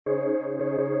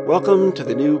Welcome to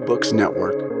the New Books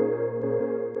Network.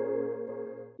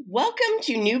 Welcome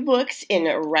to New Books in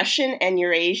Russian and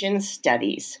Eurasian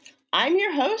Studies. I'm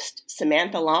your host,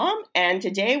 Samantha Lom, and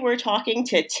today we're talking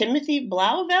to Timothy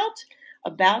Blauvelt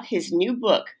about his new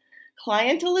book,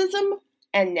 Clientalism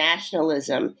and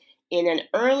Nationalism in an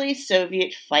Early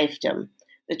Soviet Fiefdom,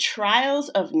 The Trials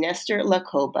of Nestor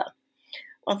Lakoba.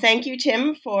 Well, thank you,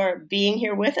 Tim, for being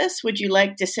here with us. Would you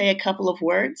like to say a couple of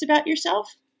words about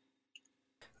yourself?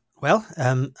 Well,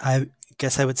 I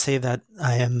guess I would say that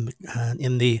I am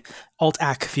in the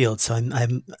alt-ac field. So I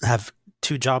have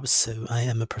two jobs. So I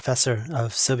am a professor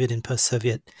of Soviet and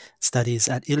post-Soviet studies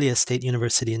at Ilia State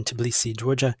University in Tbilisi,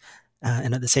 Georgia.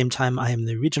 And at the same time, I am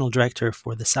the regional director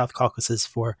for the South Caucasus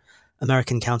for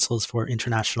American Councils for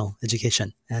International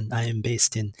Education. And I am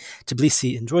based in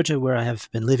Tbilisi in Georgia, where I have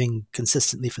been living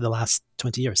consistently for the last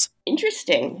 20 years.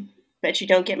 Interesting. Bet you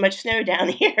don't get much snow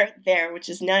down there, which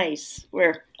is nice.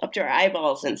 We're up to our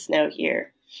eyeballs in snow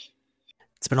here.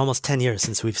 It's been almost 10 years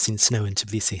since we've seen snow in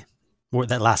Tbilisi.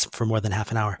 That lasts for more than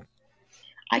half an hour.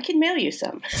 I can mail you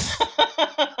some.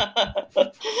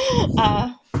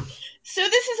 So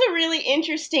this is a really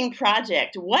interesting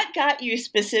project. What got you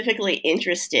specifically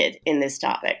interested in this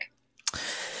topic?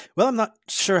 Well, I'm not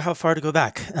sure how far to go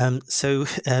back.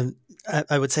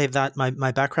 I would say that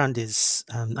my background is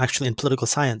actually in political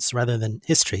science rather than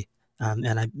history.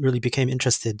 And I really became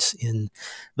interested in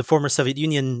the former Soviet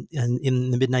Union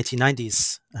in the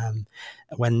mid-1990s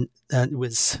when it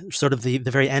was sort of the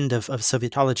very end of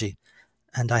Sovietology.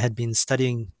 And I had been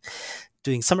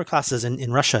doing summer classes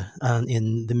in Russia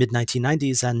in the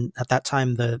mid-1990s. And at that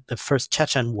time, the first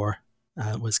Chechen War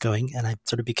was going, and I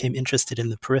sort of became interested in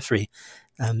the periphery.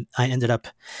 I ended up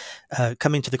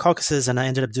coming to the Caucasus, and I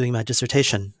ended up doing my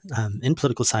dissertation in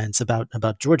political science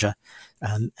about Georgia.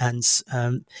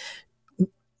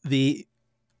 The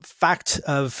fact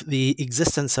of the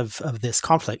existence of this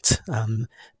conflict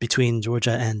between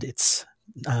Georgia and its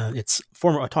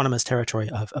former autonomous territory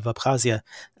of Abkhazia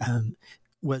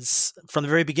was, from the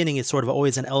very beginning, it's sort of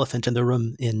always an elephant in the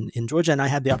room in Georgia. And I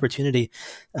had the opportunity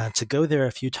to go there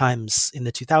a few times in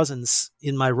the 2000s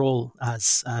in my role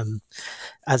as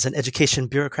an education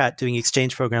bureaucrat doing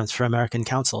exchange programs for American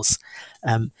councils.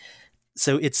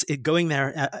 So going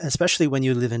there, especially when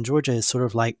you live in Georgia, is sort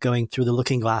of like going through the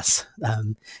looking glass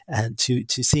and to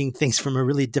seeing things from a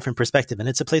really different perspective. And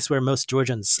it's a place where most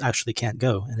Georgians actually can't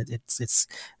go, and it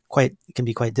can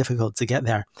be quite difficult to get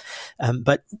there.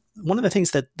 But one of the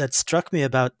things that struck me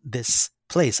about this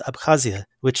place, Abkhazia,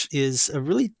 which is a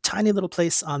really tiny little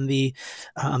place on the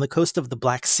coast of the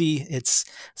Black Sea. It's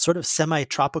sort of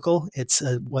semi-tropical. It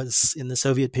was in the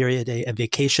Soviet period a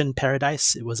vacation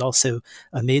paradise. It was also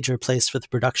a major place for the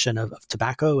production of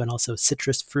tobacco and also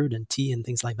citrus fruit and tea and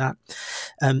things like that.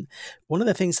 One of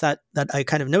the things that I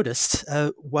kind of noticed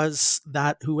was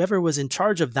that whoever was in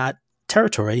charge of that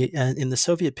territory in the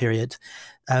Soviet period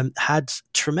had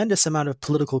tremendous amount of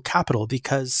political capital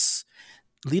because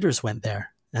leaders went there.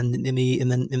 And in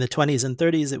the 20s and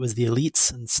 30s, it was the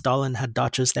elites, and Stalin had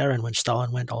dachas there. And when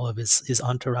Stalin went, all of his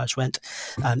entourage went.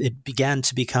 It began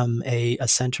to become a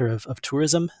center of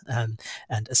tourism,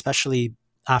 and especially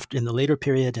after in the later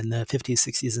period, in the 50s,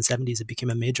 60s, and 70s, it became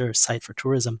a major site for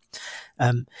tourism.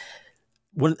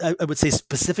 I would say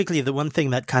specifically the one thing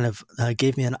that kind of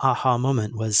gave me an aha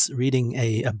moment was reading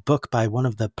a book by one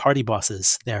of the party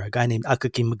bosses there, a guy named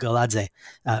Akakim Galadze,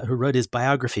 who wrote his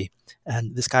biography.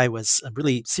 And this guy was a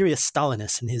really serious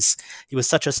Stalinist, and he was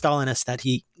such a Stalinist that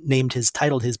he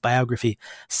titled his biography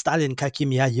Stalin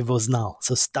Kakim Ya Yevo Znal,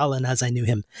 so Stalin as I knew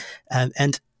him.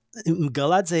 And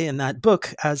Galadze in that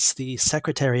book, as the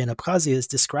secretary in Abkhazia, is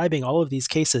describing all of these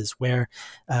cases where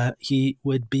he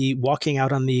would be walking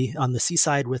out on the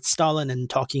seaside with Stalin and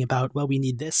talking about, well, we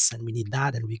need this and we need that,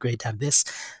 and it'd be great to have this.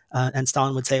 And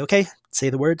Stalin would say, okay, say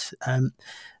the word.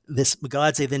 This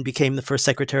Galadze then became the first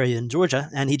secretary in Georgia,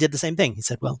 and he did the same thing. He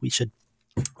said, well,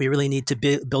 we really need to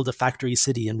build a factory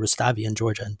city in Rustavi in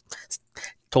Georgia. And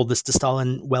told this to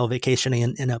Stalin while vacationing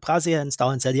in Abkhazia, and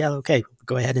Stalin said, yeah, okay,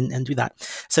 go ahead and do that.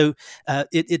 So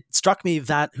it struck me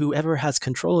that whoever has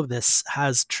control of this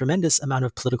has tremendous amount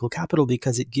of political capital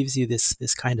because it gives you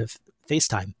this kind of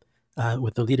FaceTime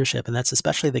with the leadership. And that's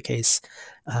especially the case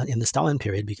in the Stalin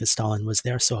period because Stalin was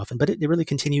there so often. But it really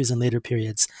continues in later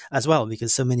periods as well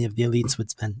because so many of the elites would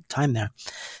spend time there.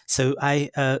 So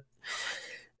I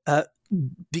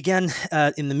began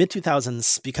in the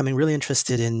mid-2000s becoming really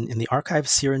interested in the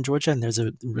archives here in Georgia. And there's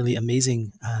a really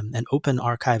amazing and open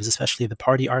archives, especially the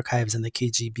party archives and the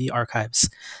KGB archives.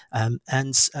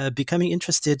 And becoming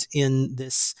interested in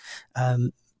this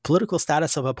political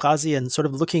status of Abkhazia and sort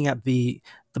of looking at the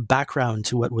background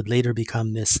to what would later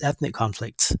become this ethnic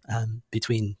conflict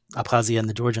between Abkhazia and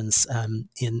the Georgians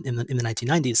in the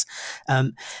 1990s.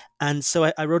 And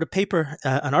so I wrote a paper,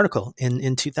 an article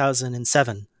in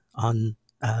 2007 on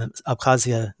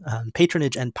Abkhazia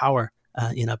patronage and power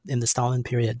in the Stalin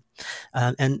period.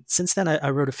 And since then, I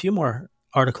wrote a few more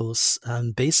articles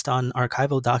based on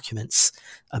archival documents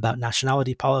about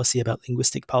nationality policy, about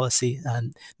linguistic policy,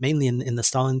 mainly in the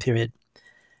Stalin period.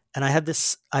 And I had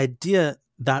this idea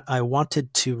that I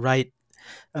wanted to write,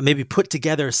 maybe put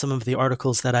together some of the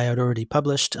articles that I had already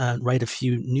published, write a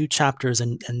few new chapters,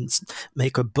 and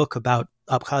make a book about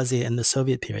Abkhazia in the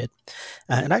Soviet period.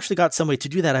 And I actually got some way to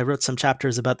do that. I wrote some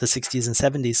chapters about the 60s and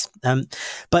 70s.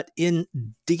 But in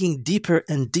digging deeper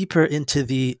and deeper into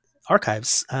the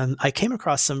archives, I came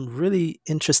across some really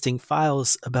interesting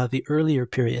files about the earlier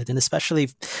period, and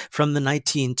especially from the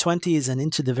 1920s and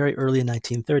into the very early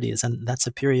 1930s. And that's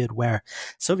a period where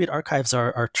Soviet archives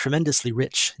are tremendously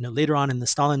rich. Later on in the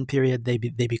Stalin period, they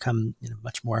become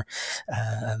much more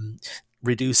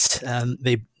reduced.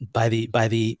 By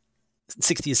the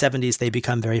 60s, 70s, they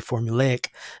become very formulaic.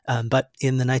 But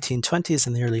in the 1920s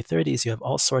and the early 30s, you have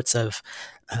all sorts of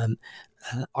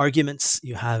arguments,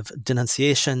 you have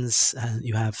denunciations,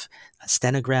 you have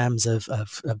stenograms of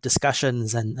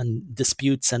discussions and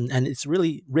disputes, and it's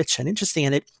really rich and interesting.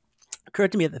 And it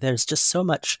occurred to me that there's just so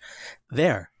much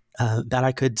there that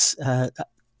I could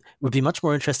would be much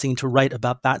more interesting to write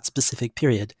about that specific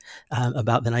period,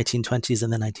 about the 1920s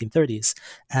and the 1930s,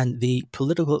 and the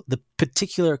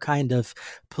particular kind of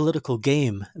political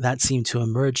game that seemed to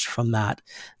emerge from that,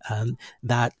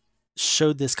 that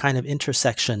showed this kind of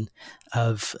intersection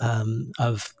of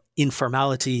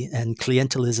informality and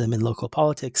clientelism in local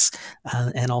politics,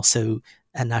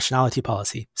 and nationality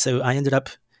policy. So I ended up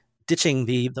ditching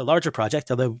the larger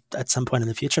project, although at some point in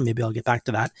the future, maybe I'll get back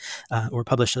to that, or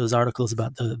publish those articles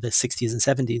about the 60s and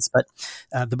 70s. But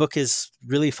the book is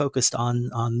really focused on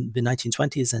the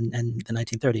 1920s and the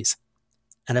 1930s,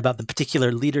 and about the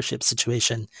particular leadership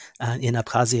situation in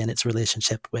Abkhazia and its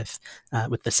relationship with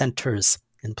the centers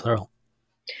in plural.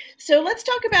 So let's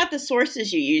talk about the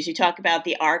sources you use. You talk about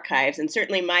the archives, and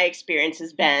certainly my experience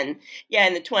has been,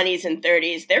 in the 20s and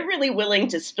 30s, they're really willing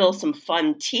to spill some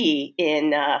fun tea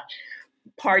in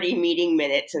party meeting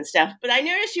minutes and stuff. But I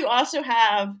noticed you also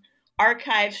have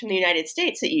archives from the United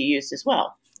States that you used as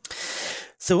well.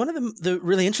 So one of the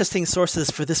really interesting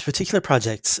sources for this particular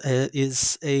project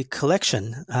is a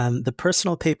collection, the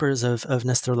personal papers of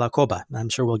Nestor Lakoba. I'm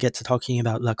sure we'll get to talking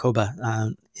about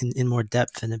Lakoba in more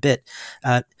depth in a bit.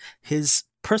 His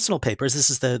personal papers,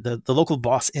 this is the local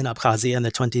boss in Abkhazia in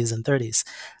the 20s and 30s,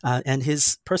 and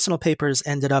his personal papers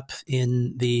ended up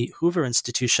in the Hoover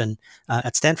Institution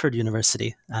at Stanford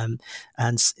University. And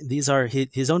these are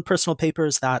his own personal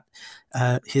papers that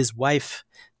his wife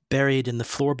buried in the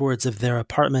floorboards of their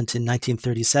apartment in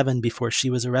 1937 before she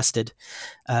was arrested.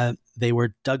 They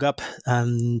were dug up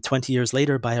 20 years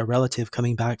later by a relative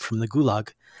coming back from the Gulag,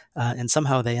 and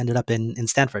somehow they ended up in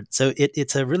Stanford. So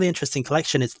it's a really interesting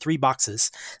collection. It's 3 boxes.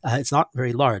 It's not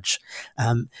very large.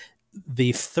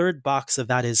 The third box of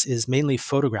that is mainly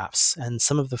photographs, and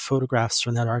some of the photographs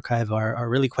from that archive are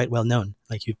really quite well known.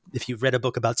 Like if you've read a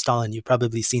book about Stalin, you've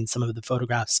probably seen some of the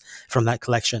photographs from that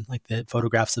collection, like the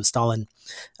photographs of Stalin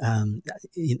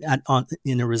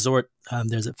in a resort.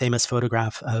 There's a famous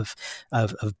photograph of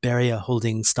Beria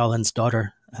holding Stalin's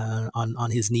daughter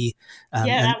on his knee.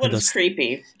 That one was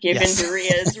creepy. Given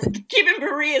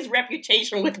Beria's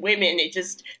reputation with women,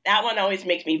 that one always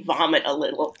makes me vomit a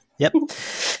little. Yep.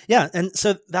 Yeah, and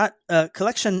so that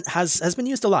collection has been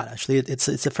used a lot. Actually, it's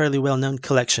a fairly well known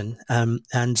collection,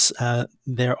 and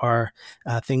there are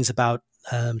things about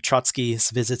Trotsky's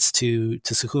visits to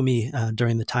Sukhumi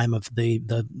during the time of the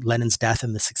Lenin's death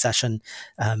and the succession.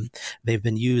 They've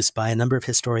been used by a number of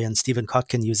historians. Stephen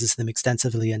Kotkin uses them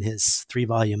extensively in his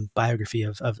 3-volume biography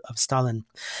of Stalin.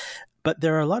 But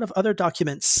there are a lot of other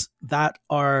documents that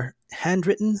are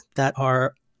handwritten, that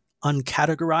are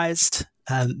uncategorized,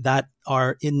 that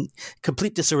are in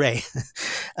complete disarray.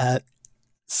 I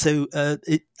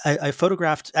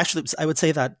photographed, actually, I would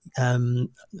say that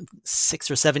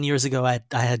 6 or 7 years ago, I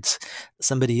had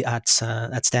somebody at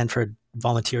Stanford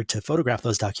volunteered to photograph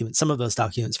those documents, some of those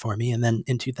documents for me. And then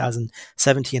in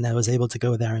 2017, I was able to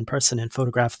go there in person and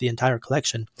photograph the entire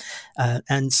collection.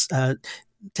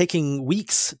 Taking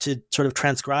weeks to sort of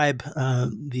transcribe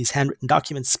these handwritten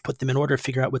documents, put them in order,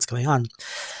 figure out what's going on.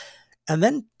 And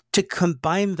then to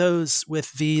combine those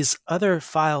with these other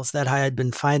files that I had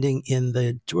been finding in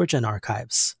the Georgian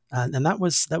archives. And that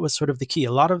was sort of the key.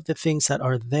 A lot of the things that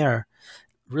are there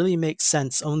really make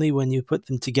sense only when you put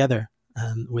them together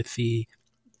with the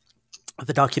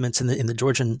documents in the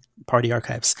Georgian party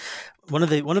archives. One of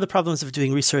the problems of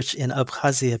doing research in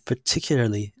Abkhazia,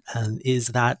 particularly, is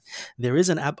that there is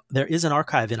an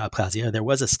archive in Abkhazia. There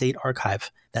was a state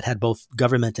archive that had both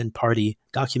government and party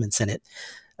documents in it,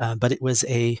 but it was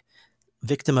a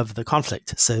victim of the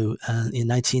conflict. So in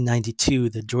 1992,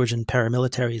 the Georgian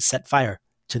paramilitaries set fire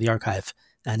to the archive,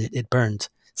 and it burned.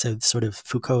 So sort of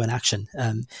Foucault in action.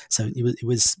 So it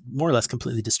was more or less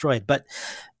completely destroyed. But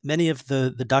many of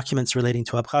the documents relating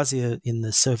to Abkhazia in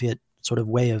the Soviet sort of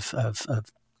way of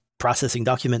processing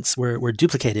documents were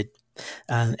duplicated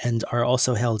and are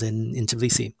also held in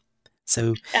Tbilisi.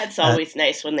 So that's always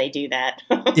nice when they do that.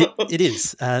 it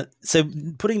is. So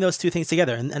putting those two things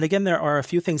together, and again, there are a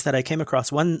few things that I came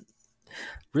across. One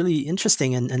really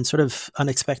interesting and sort of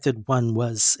unexpected one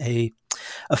was a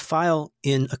file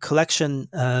in a collection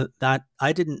that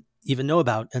I didn't even know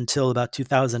about until about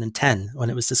 2010 when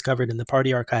it was discovered in the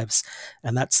party archives,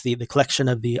 and that's the collection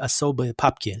of the Особые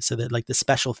папки, so that like the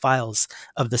special files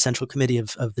of the Central Committee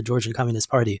of the Georgian Communist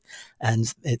Party,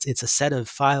 and it's a set of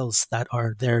files that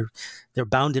are they're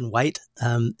bound in white,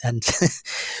 and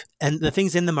and the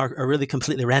things in them are really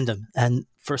completely random. And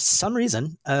for some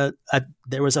reason,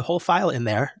 there was a whole file in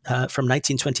there from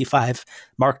 1925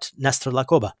 marked Nestor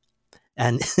Lakoba.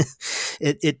 And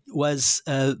it was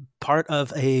part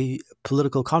of a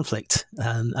political conflict,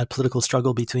 a political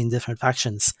struggle between different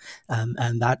factions.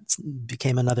 And that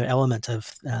became another element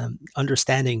of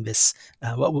understanding this,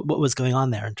 what was going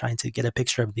on there and trying to get a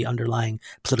picture of the underlying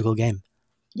political game.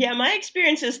 Yeah, my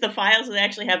experience is the files that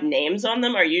actually have names on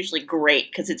them are usually great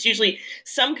because it's usually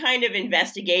some kind of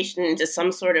investigation into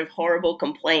some sort of horrible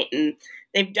complaint. And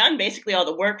they've done basically all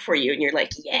the work for you. And you're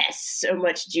like, yes, so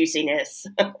much juiciness.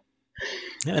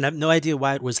 Yeah, and I have no idea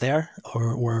why it was there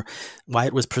or why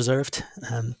it was preserved.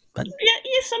 But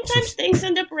yeah, sometimes things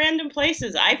end up random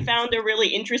places. I found a really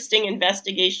interesting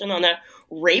investigation on a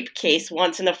rape case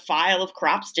once in a file of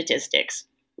crop statistics.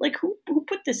 Like, who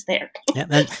put this there? Yeah,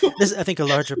 and this is, I think, a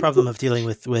larger problem of dealing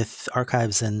with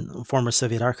archives and former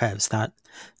Soviet archives, that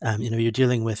you're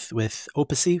dealing with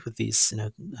opacity, with these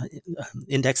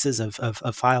indexes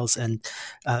of files, and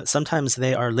sometimes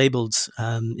they are labeled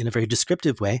in a very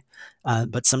descriptive way,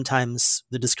 but sometimes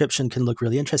the description can look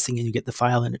really interesting, and you get the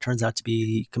file and it turns out to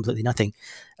be completely nothing,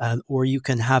 or you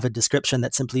can have a description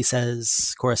that simply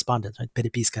says correspondent, right,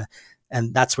 переписка.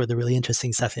 And that's where the really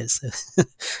interesting stuff is.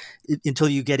 Until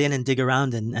you get in and dig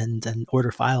around and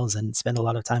order files and spend a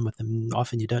lot of time with them,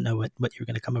 often you don't know what you're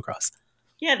going to come across.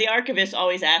 Yeah, the archivist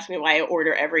always asks me why I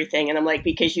order everything. And I'm like,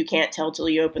 because you can't tell till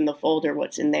you open the folder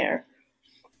what's in there.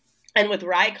 And with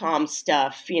RICOM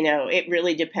stuff, it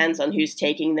really depends on who's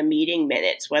taking the meeting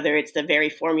minutes, whether it's the very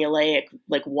formulaic,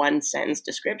 like one sentence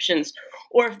descriptions,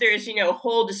 or if there's,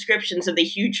 whole descriptions of the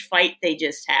huge fight they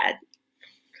just had.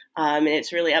 And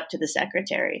it's really up to the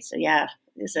secretary. So yeah,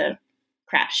 it's a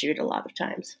crapshoot a lot of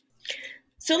times.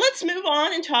 So let's move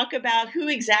on and talk about who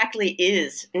exactly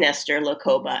is Nestor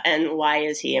Lakoba and why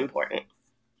is he important?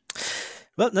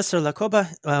 Well, Nestor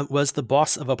Lakoba was the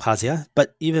boss of Abkhazia,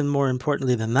 but even more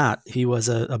importantly than that, he was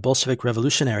a Bolshevik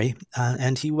revolutionary,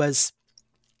 and he was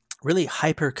really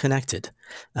hyper-connected.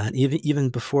 Even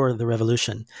before the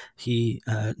revolution, he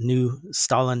knew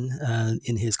Stalin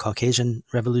in his Caucasian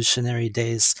revolutionary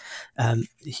days. I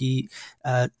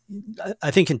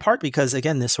think in part because,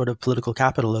 again, this sort of political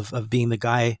capital of being the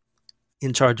guy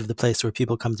in charge of the place where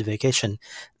people come to vacation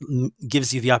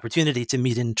gives you the opportunity to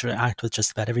meet and interact with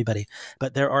just about everybody.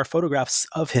 But there are photographs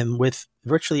of him with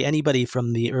virtually anybody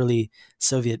from the early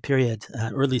Soviet period,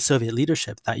 early Soviet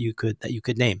leadership that you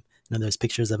could name. There's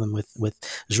pictures of him with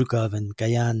Zhukov and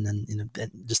Gayan and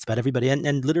just about everybody,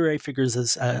 and literary figures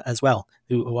as well,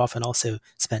 who often also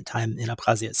spent time in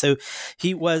Abkhazia. So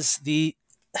he was the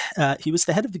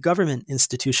head of the government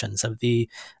institutions of the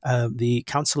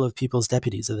Council of People's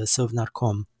Deputies, of the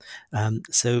Sovnarkom.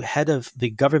 So head of the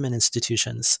government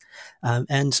institutions,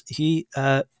 and he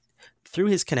through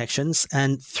his connections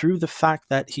and through the fact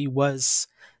that he was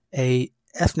a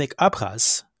ethnic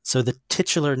Abkhaz. So the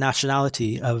titular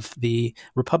nationality of the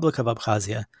Republic of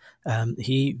Abkhazia,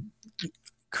 he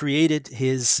created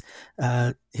his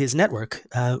network,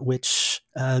 which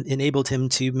enabled him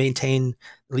to maintain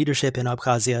leadership in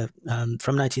Abkhazia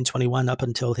from 1921 up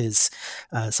until his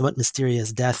somewhat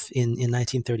mysterious death in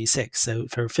 1936. So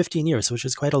for 15 years, which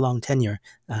is quite a long tenure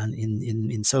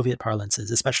in Soviet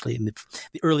parlances, especially in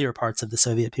the earlier parts of the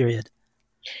Soviet period.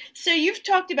 So you've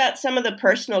talked about some of the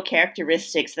personal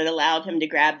characteristics that allowed him to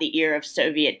grab the ear of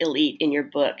Soviet elite in your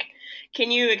book. Can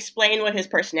you explain what his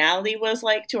personality was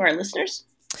like to our listeners?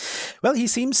 Well, he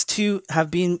seems to have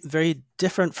been very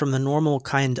different from the normal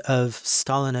kind of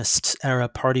Stalinist era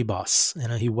party boss.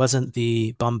 He wasn't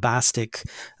the bombastic,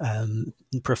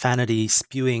 profanity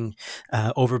spewing,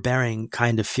 overbearing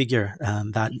kind of figure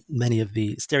that many of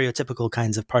the stereotypical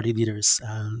kinds of party leaders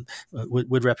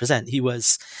would represent. He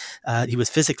was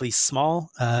physically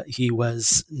small. He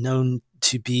was known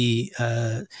to be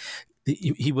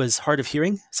he was hard of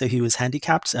hearing, so he was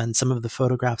handicapped. And some of the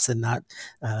photographs in that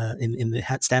in the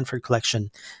Stanford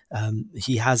collection,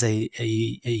 he has a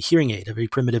hearing aid, a very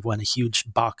primitive one, a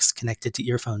huge box connected to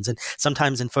earphones. And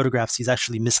sometimes in photographs, he's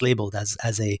actually mislabeled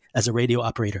as a radio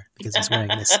operator because he's wearing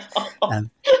this.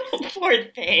 Poor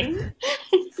thing.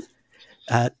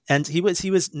 And he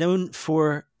was known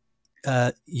for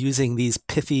using these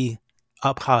pithy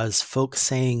Abkhaz folk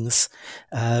sayings,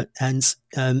 and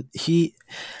he.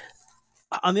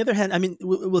 On the other hand, I mean,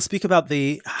 we'll speak about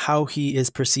how he is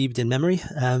perceived in memory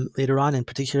later on, and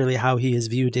particularly how he is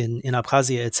viewed in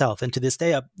Abkhazia itself. And to this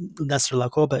day, Nestor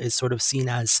Lakoba is sort of seen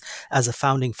as a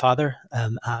founding father,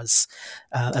 as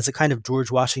a kind of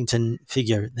George Washington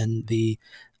figure. And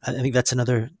I think that's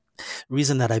another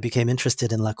reason that I became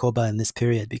interested in Lakoba in this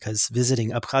period, because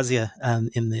visiting Abkhazia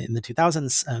in the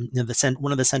 2000s,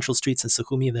 one of the central streets in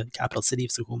Sukhumi, the capital city of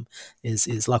Sukhum, is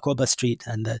Lakoba Street,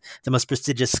 and the most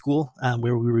prestigious school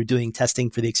where we were doing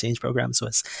testing for the exchange programs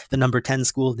was the number 10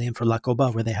 school, named for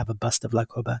Lakoba, where they have a bust of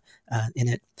Lakoba in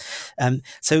it.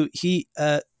 So he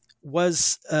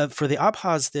was for the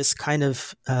Abkhaz this kind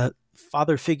of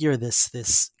father figure,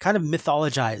 this kind of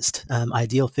mythologized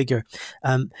ideal figure.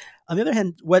 On the other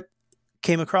hand, what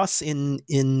came across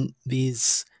in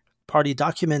these party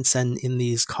documents and in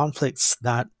these conflicts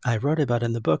that I wrote about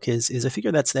in the book is a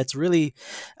figure that's really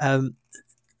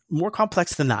more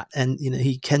complex than that. And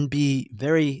he can be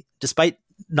very, despite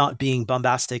not being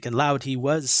bombastic and loud, he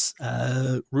was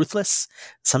ruthless,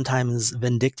 sometimes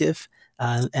vindictive,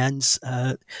 and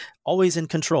always in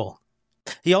control.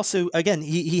 He also, again,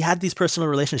 he had these personal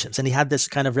relationships, and he had this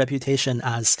kind of reputation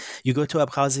as, you go to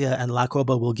Abkhazia and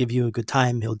Lakoba will give you a good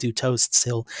time. He'll do toasts.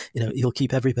 He'll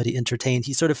keep everybody entertained.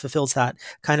 He sort of fulfills that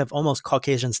kind of almost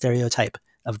Caucasian stereotype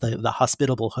of the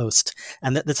hospitable host.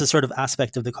 And that's a sort of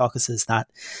aspect of the Caucasus that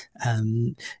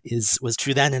was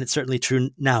true then, and it's certainly true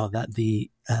now, that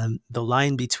the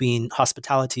line between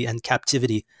hospitality and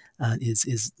captivity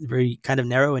is very kind of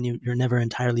narrow, and you're never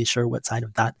entirely sure what side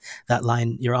of that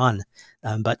line you're on.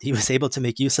 But he was able to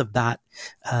make use of that,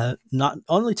 not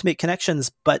only to make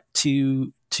connections, but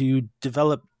to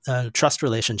develop trust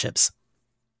relationships.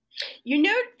 You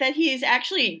note that he is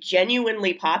actually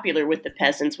genuinely popular with the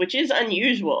peasants, which is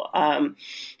unusual.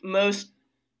 Most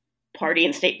party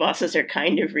and state bosses are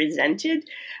kind of resented.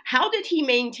 How did he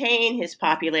maintain his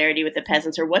popularity with the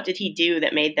peasants, or what did he do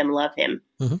that made them love him?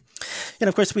 Mm-hmm. And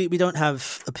of course, we don't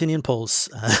have opinion polls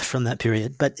from that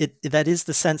period, but that is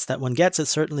the sense that one gets. It's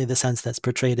certainly the sense that's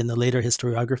portrayed in the later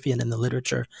historiography and in the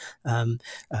literature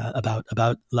about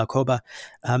Lakoba.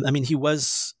 I mean, he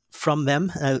was from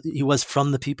them. He was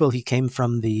from the people. He came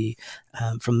from the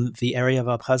area of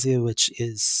Abkhazia, which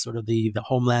is sort of the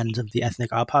homeland of the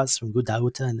ethnic Abkhaz, from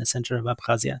Gudauta in the center of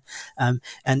Abkhazia.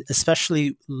 And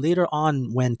especially later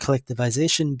on, when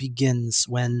collectivization begins,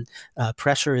 when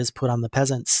pressure is put on the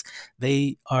peasants,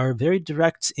 they are very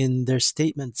direct in their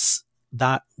statements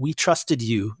that we trusted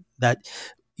you, that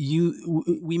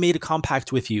we made a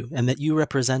compact with you, and that you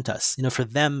represent us. For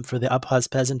them, for the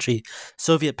Abkhaz peasantry,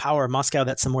 Soviet power, Moscow,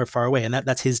 that's somewhere far away, and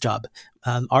that's his job.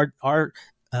 Our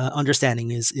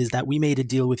understanding is that we made a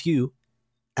deal with you,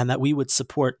 and that we would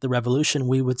support the revolution,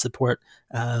 we would support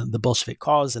the Bolshevik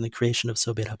cause and the creation of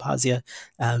Soviet Abkhazia.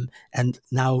 And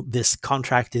now this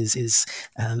contract is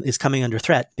coming under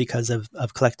threat because of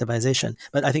collectivization.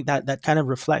 But I think that kind of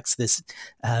reflects this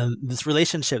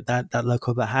relationship that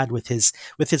Lakoba had with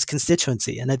his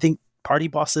constituency. And I think party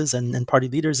bosses and party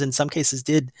leaders in some cases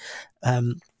did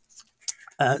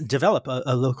develop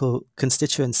a local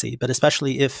constituency, but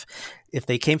especially if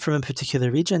they came from a particular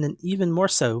region, and even more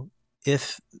so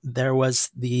if there was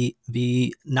the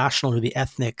national or the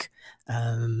ethnic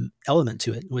element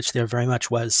to it, which there very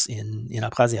much was in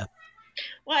Abkhazia.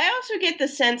 Well, I also get the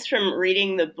sense from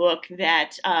reading the book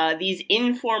that these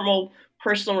informal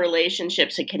personal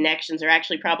relationships and connections are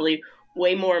actually probably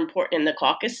way more important in the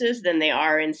Caucasus than they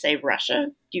are in, say, Russia.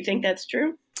 Do you think that's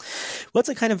true? Well, it's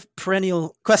a kind of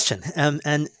perennial question,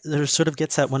 and there sort of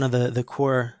gets at one of the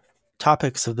core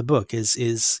topics of the book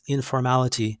is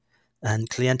informality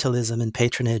and clientelism and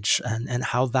patronage, and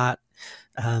how that,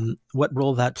 what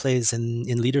role that plays in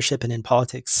leadership and in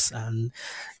politics,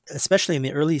 especially in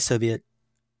the early Soviet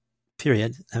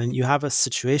period. I mean, you have a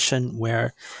situation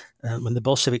where when the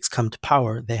Bolsheviks come to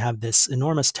power, they have this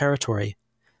enormous territory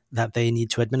that they need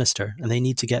to administer, and they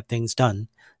need to get things done.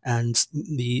 And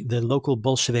the local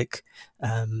Bolshevik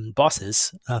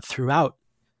bosses throughout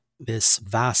this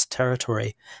vast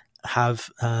territory have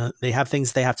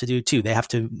things they have to do too. They have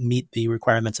to meet the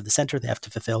requirements of the center. They have to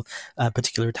fulfill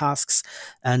particular tasks,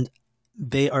 and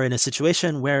they are in a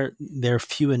situation where they're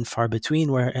few and far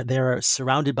between, where they're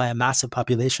surrounded by a massive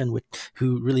population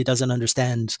who really doesn't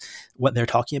understand what they're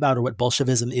talking about or what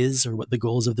Bolshevism is or what the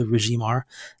goals of the regime are.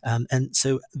 And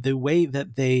so the way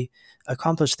that they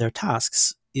accomplish their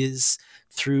tasks is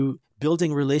through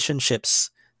building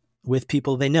relationships with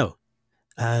people they know,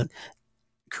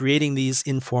 creating these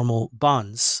informal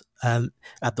bonds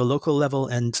at the local level,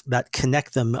 and that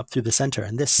connect them up through the center.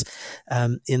 And this,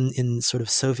 in sort of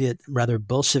Soviet, rather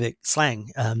Bolshevik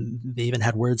slang, they even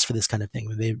had words for this kind of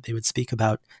thing. They would speak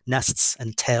about nests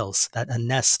and tails. That a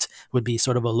nest would be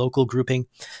sort of a local grouping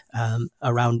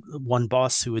around one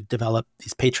boss who would develop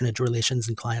these patronage relations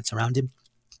and clients around him.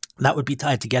 That would be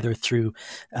tied together through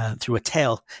a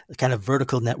tail, a kind of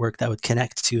vertical network that would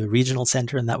connect to a regional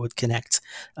center, and that would connect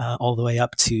all the way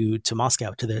up to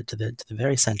Moscow, to the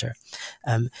very center.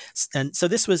 And so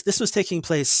this was taking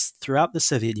place throughout the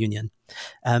Soviet Union,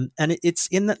 and it's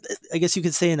in the, I guess you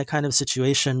could say, in a kind of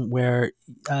situation where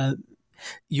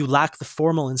you lack the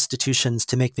formal institutions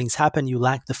to make things happen. You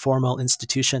lack the formal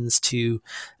institutions to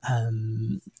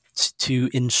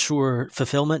ensure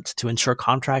fulfillment, to ensure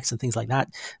contracts and things like that.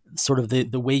 Sort of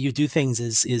the way you do things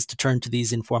is to turn to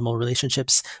these informal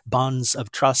relationships, bonds of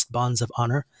trust, bonds of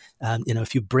honor.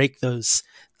 If you break those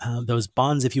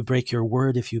bonds, if you break your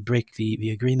word, if you break the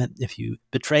agreement, if you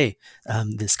betray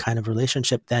this kind of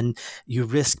relationship, then you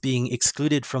risk being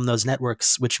excluded from those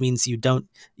networks, which means you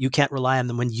can't rely on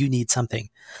them when you need something.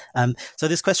 So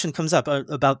this question comes up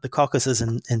about the Caucasus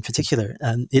in particular.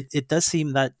 It does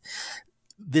seem that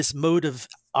this mode of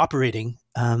operating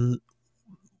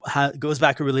goes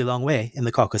back a really long way in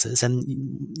the Caucasus, and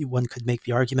one could make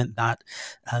the argument that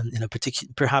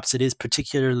perhaps it is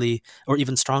particularly or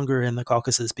even stronger in the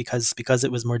Caucasus because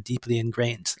it was more deeply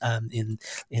ingrained in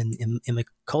the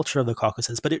culture of the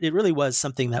Caucasus. But it really was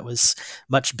something that was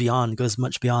goes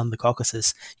much beyond the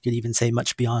Caucasus. You could even say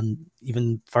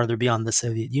even farther beyond the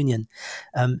Soviet Union.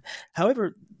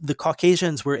 However, the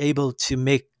Caucasians were able to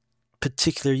make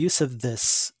particular use of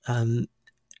this,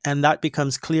 and that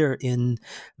becomes clear in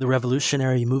the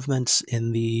revolutionary movement,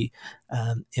 in the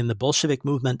Bolshevik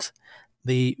movement.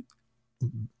 The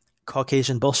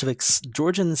Caucasian Bolsheviks,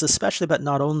 Georgians especially, but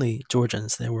not only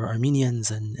Georgians. There were Armenians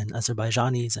and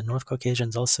Azerbaijanis and North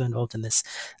Caucasians also involved in this.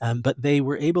 But they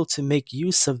were able to make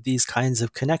use of these kinds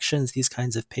of connections, these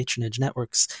kinds of patronage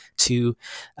networks to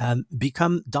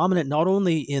become dominant not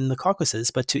only in the Caucasus,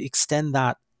 but to extend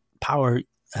that power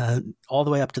all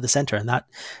the way up to the center. And that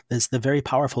is the very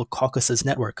powerful Caucasus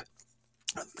network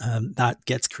that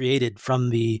gets created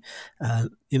from in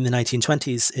the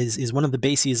 1920s is one of the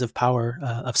bases of power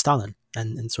of Stalin,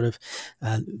 and sort of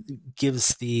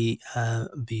gives the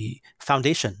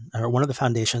foundation, or one of the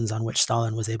foundations on which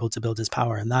Stalin was able to build his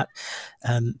power. And that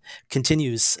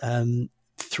continues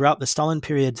throughout the Stalin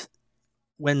period.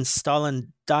 When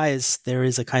Stalin dies, there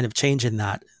is a kind of change in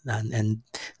that, and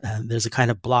there's a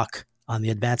kind of block on the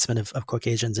advancement of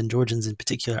Caucasians and Georgians in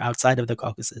particular outside of the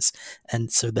Caucasus. And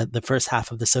so that the first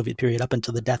half of the Soviet period up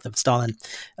until the death of Stalin,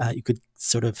 you could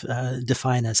sort of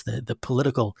define as the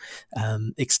political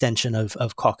extension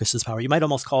of Caucasus power. You might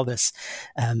almost call this,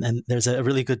 and there's a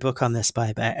really good book on this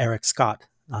by Eric Scott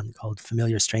called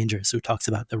Familiar Strangers, who talks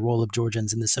about the role of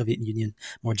Georgians in the Soviet Union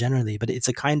more generally. But it's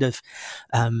a kind of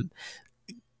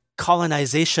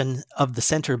colonization of the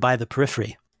center by the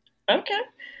periphery. Okay.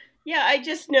 Yeah, I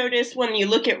just noticed when you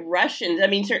look at Russians, I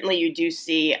mean, certainly you do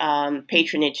see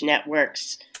patronage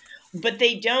networks, but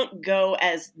they don't go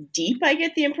as deep, I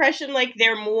get the impression. Like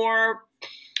they're more,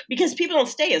 because people don't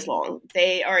stay as long.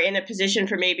 They are in a position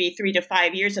for maybe 3 to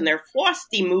 5 years, and they're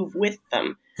forced to move with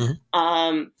them.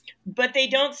 Mm-hmm. But they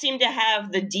don't seem to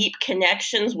have the deep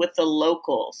connections with the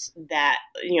locals that,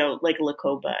 like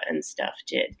Lakoba and stuff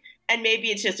did. And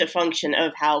maybe it's just a function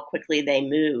of how quickly they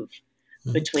move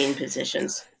between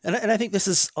positions. And I think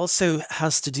this also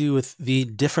has to do with the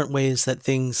different ways that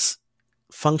things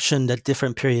functioned at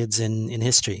different periods in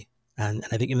history. And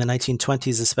I think in the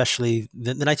 1920s, especially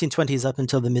the 1920s up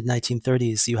until the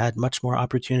mid-1930s, you had much more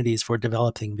opportunities for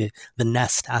developing the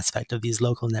nest aspect of these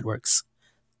local networks.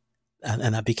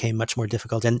 And that became much more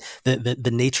difficult. And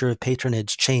the nature of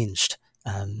patronage changed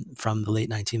from the late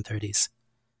 1930s.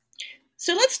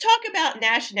 So let's talk about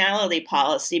nationality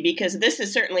policy, because this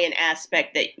is certainly an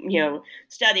aspect that,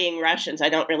 studying Russians, I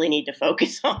don't really need to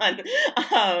focus on.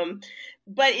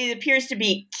 But it appears to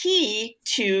be key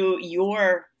to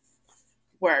your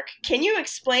work. Can you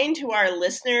explain to our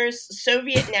listeners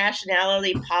Soviet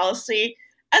nationality policy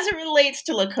as it relates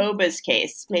to Lakoba's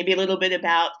case? Maybe a little bit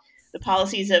about the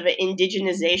policies of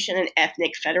indigenization and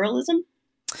ethnic federalism?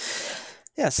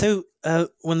 Yeah, so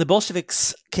when the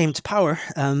Bolsheviks came to power,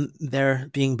 their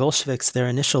being Bolsheviks, their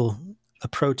initial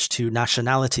approach to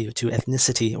nationality, to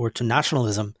ethnicity, or to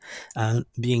nationalism,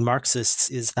 being Marxists,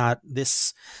 is that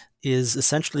this is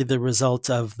essentially the result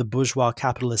of the bourgeois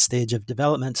capitalist stage of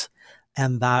development,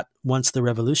 and that once the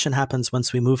revolution happens,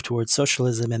 once we move towards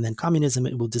socialism and then communism,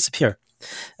 it will disappear.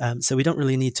 So we don't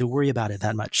really need to worry about it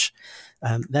that much.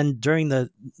 Then during the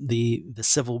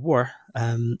Civil War,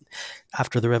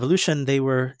 after the revolution, they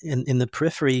were in the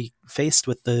periphery, faced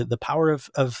with the power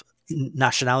of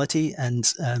nationality,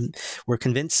 and were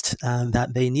convinced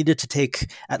that they needed to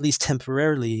take, at least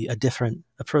temporarily, a different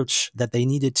approach, that they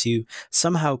needed to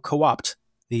somehow co-opt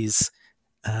these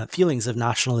feelings of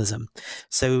nationalism.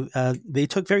 So they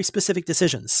took very specific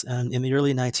decisions in the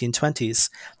early 1920s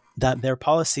that their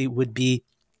policy would be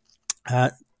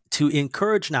to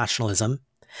encourage nationalism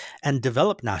and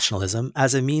develop nationalism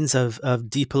as a means of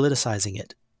depoliticizing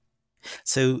it.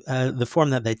 So the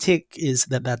form that they take is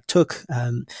that took,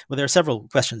 well, there are several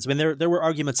questions. I mean, there were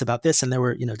arguments about this, and there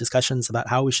were discussions about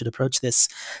how we should approach this.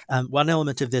 One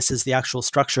element of this is the actual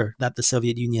structure that the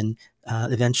Soviet Union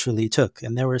eventually took,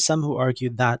 and there were some who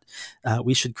argued that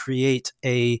we should create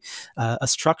a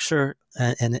structure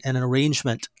and an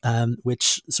arrangement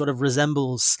which sort of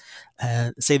resembles,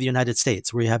 say, the United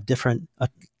States, where you have different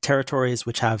territories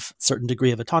which have certain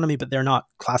degree of autonomy, but they're not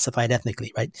classified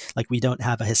ethnically, right? Like we don't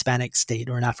have a Hispanic state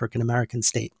or an African American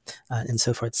state, and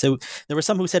so forth. So there were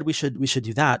some who said we should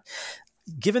do that.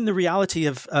 Given the reality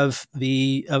of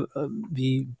the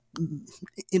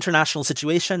international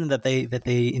situation that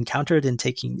they encountered in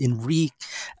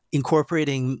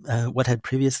reincorporating what had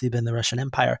previously been the Russian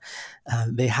Empire,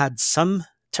 they had some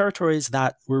territories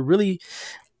that were really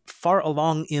far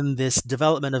along in this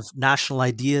development of national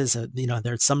ideas.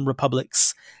 There some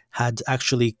republics had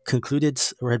actually concluded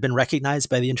or had been recognized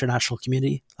by the international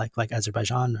community, like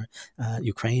Azerbaijan or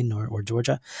Ukraine or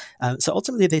Georgia. So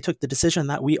ultimately, they took the decision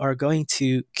that we are going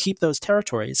to keep those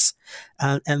territories,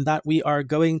 and that we are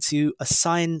going to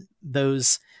assign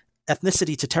those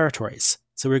ethnicity to territories.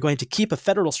 So we're going to keep a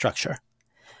federal structure,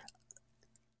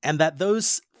 and that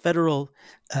those federal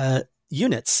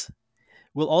units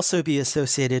will also be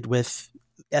associated with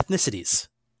ethnicities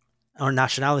or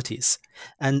nationalities.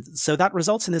 And so that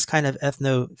results in this kind of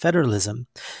ethno-federalism.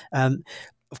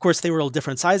 Of course, they were all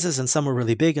different sizes, and some were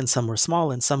really big and some were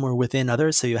small and some were within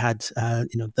others. So you had,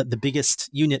 the biggest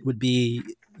unit would be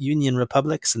Union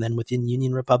republics, and then within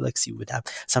Union republics, you would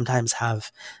sometimes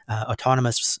have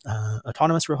autonomous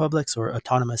republics or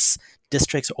autonomous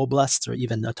districts, oblasts, or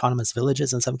even autonomous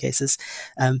villages in some cases.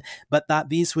 But that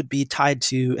these would be tied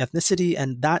to ethnicity,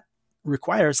 and that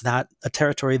requires that a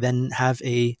territory then have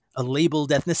a labeled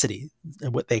ethnicity,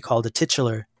 what they called a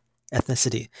titular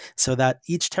ethnicity, so that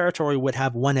each territory would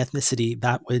have one ethnicity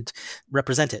that would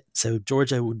represent it. So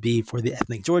Georgia would be for the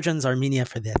ethnic Georgians, Armenia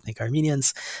for the ethnic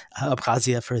Armenians,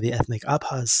 Abkhazia for the ethnic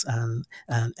Abkhaz,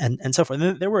 and so forth.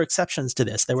 And there were exceptions to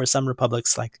this. There were some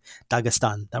republics like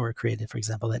Dagestan that were created, for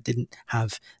example, that didn't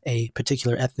have a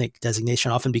particular ethnic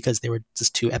designation, often because they were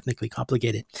just too ethnically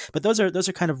complicated. But those are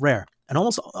kind of rare. In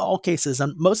almost all cases,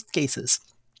 in most cases,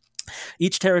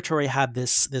 each territory had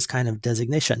this kind of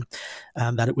designation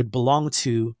that it would belong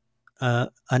to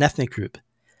an ethnic group.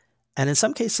 And in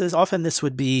some cases, often this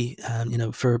would be,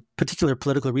 for particular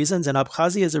political reasons. And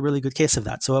Abkhazia is a really good case of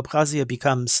that. So Abkhazia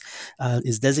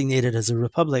is designated as a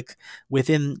republic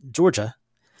within Georgia.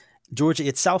 Georgia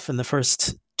itself, in the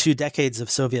first 2 decades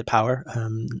of Soviet power,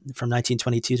 from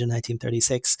 1922 to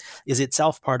 1936, is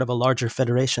itself part of a larger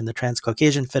federation, the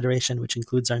Transcaucasian Federation, which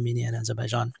includes Armenia and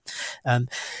Azerbaijan.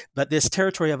 But this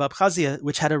territory of Abkhazia,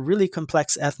 which had a really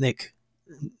complex ethnic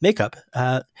makeup,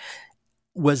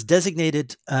 was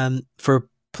designated for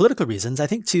political reasons, I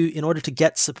think, in order to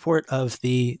get support of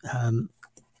the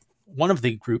one of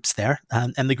the groups there,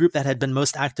 and the group that had been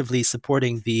most actively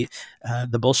supporting the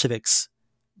Bolsheviks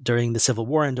during the Civil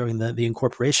War and during the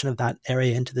incorporation of that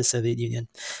area into the Soviet Union.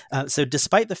 So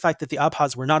despite the fact that the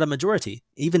Abkhaz were not a majority,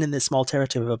 even in this small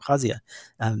territory of Abkhazia,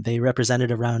 they represented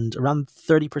around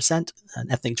 30%,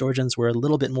 and ethnic Georgians were a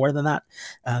little bit more than that.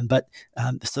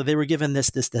 So they were given this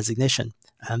designation.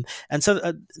 And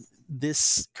so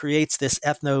this creates this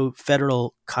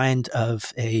ethno-federal kind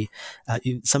of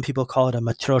some people call it a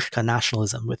matryoshka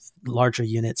nationalism, with larger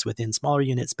units within smaller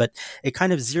units, but a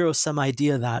kind of zero-sum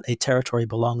idea that a territory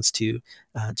belongs to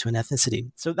an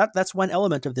ethnicity. So that's one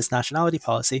element of this nationality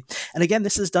policy. And again,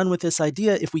 this is done with this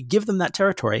idea: if we give them that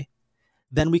territory,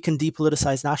 then we can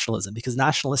depoliticize nationalism, because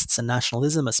nationalists and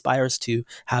nationalism aspires to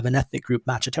have an ethnic group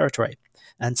match a territory.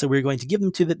 And so we're going to give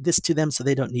them this to them, so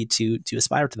they don't need to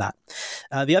aspire to that.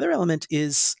 The other element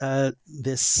is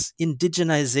this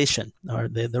indigenization, or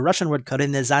the Russian word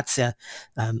korenizatsiya,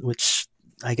 which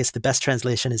I guess the best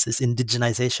translation is this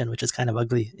indigenization, which is kind of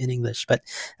ugly in English. But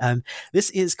this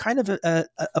is kind of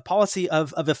a policy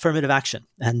of affirmative action.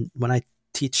 And when I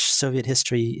teach Soviet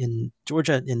history in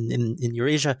Georgia, in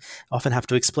Eurasia, often have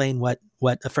to explain what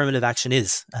affirmative action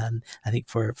is. I think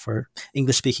for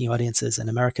English-speaking audiences and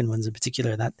American ones in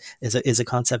particular, that is a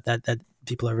concept that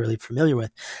people are really familiar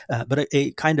with. But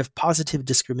a kind of positive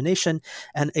discrimination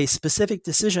and a specific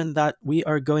decision that we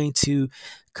are going to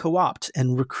co-opt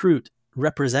and recruit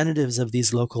representatives of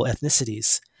these local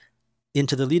ethnicities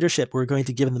into the leadership. We're going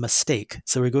to give them a stake.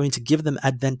 So we're going to give them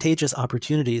advantageous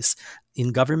opportunities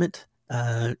in government,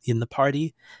 in the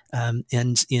party,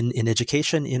 and in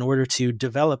education, in order to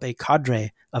develop a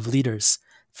cadre of leaders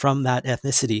from that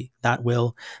ethnicity that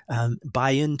will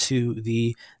buy into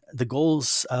the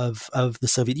goals of the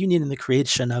Soviet Union and the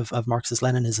creation of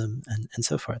Marxist-Leninism and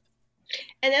so forth.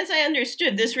 And as I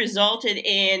understood, this resulted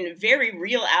in very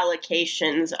real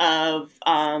allocations of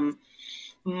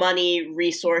money,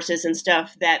 resources, and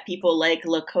stuff that people like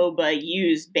Lakoba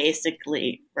used,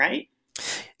 basically, right?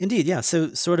 Indeed, yeah.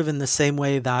 So sort of in the same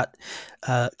way that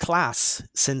class,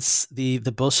 since the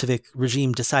Bolshevik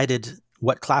regime decided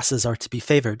what classes are to be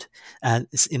favored, and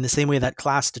in the same way that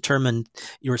class determined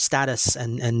your status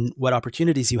and what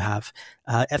opportunities you have,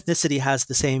 ethnicity has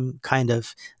the same kind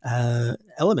of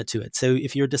element to it. So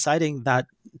if you're deciding that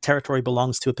territory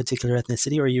belongs to a particular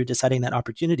ethnicity, or you're deciding that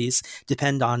opportunities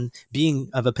depend on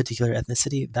being of a particular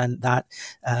ethnicity, then that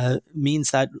means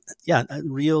that,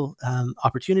 real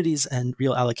opportunities and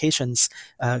real allocations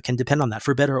can depend on that,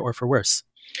 for better or for worse.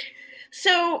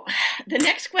 So the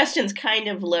next question's kind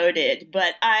of loaded,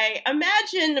 but I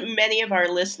imagine many of our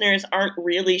listeners aren't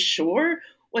really sure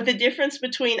what the difference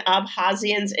between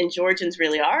Abkhazians and Georgians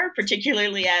really are,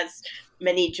 particularly as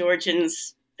many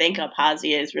Georgians think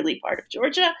Abkhazia is really part of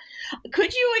Georgia.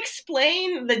 Could you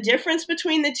explain the difference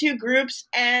between the two groups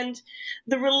and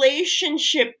the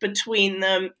relationship between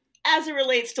them as it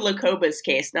relates to Lakoba's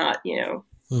case, not,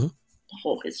 the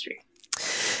whole history?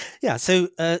 Yeah, so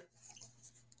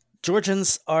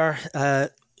Georgians are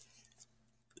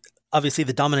obviously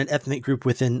the dominant ethnic group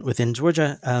within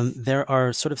Georgia. There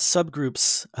are sort of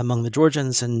subgroups among the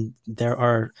Georgians, and there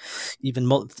are even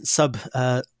sub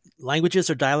languages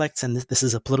or dialects. And this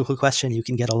is a political question. You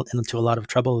can get into a lot of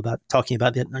trouble about talking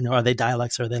about are they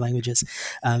dialects or are they languages?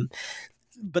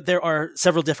 But there are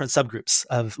several different subgroups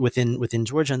within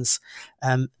Georgians.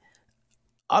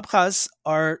 Abkhaz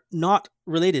are not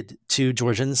related to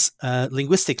Georgians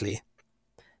linguistically.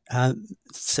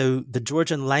 So the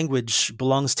Georgian language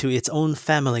belongs to its own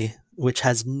family, which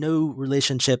has no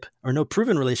relationship or no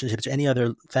proven relationship to any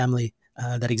other family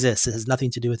that exists. It has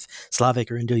nothing to do with Slavic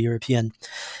or Indo-European.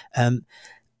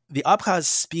 The Abkhaz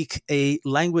speak a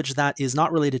language that is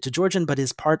not related to Georgian, but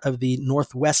is part of the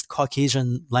Northwest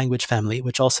Caucasian language family,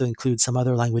 which also includes some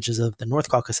other languages of the North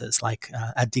Caucasus, like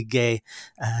Adige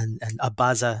and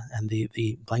Abaza, and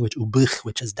the language Ubykh,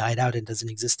 which has died out and doesn't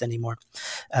exist anymore.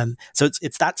 So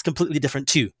that's completely different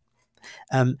too.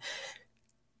 The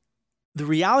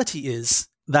reality is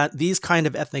that these kind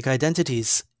of ethnic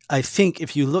identities, I think,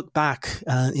 if you look back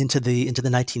into the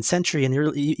 19th century and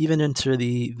even into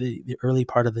the early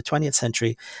part of the 20th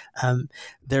century,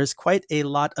 there's quite a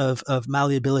lot of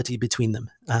malleability between them.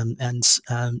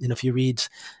 If you read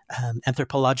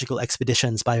anthropological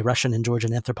expeditions by Russian and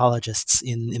Georgian anthropologists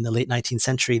in the late 19th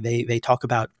century, they talk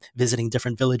about visiting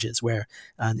different villages where,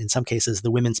 in some cases,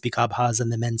 the women speak Abkhaz and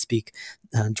the men speak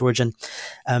Georgian.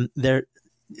 There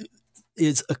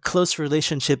is a close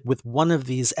relationship with one of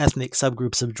these ethnic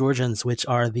subgroups of Georgians, which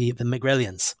are the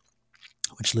Megrelians,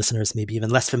 which listeners may be even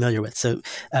less familiar with. So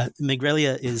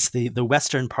Megrelia is the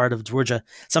western part of Georgia.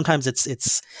 Sometimes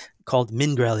it's called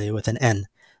Mingrelia with an N.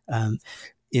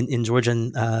 In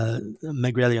Georgian,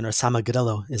 Megrelian or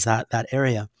Samagrelo is that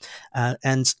area.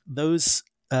 And those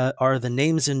are the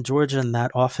names in Georgian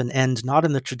that often end not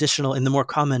in the more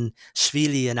common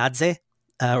Shvili and Adze,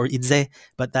 or Idze,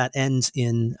 but that ends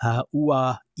in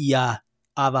Ua, Ia,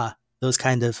 Ava, those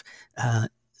kind of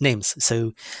names.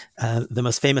 So the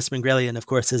most famous Mingrelian, of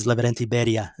course, is Leverenti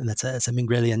Beria, and that's a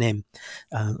Mingrelian name.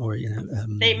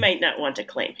 They might not want to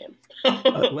claim him.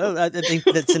 I think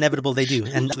that's inevitable. They do.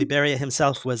 And Beria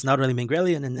himself was not only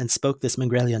Mingrelian and spoke this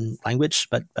Mingrelian language,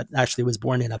 but actually was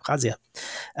born in Abkhazia.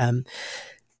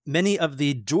 Many of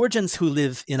the Georgians who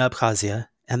live in Abkhazia,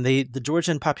 and the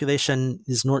Georgian population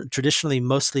is traditionally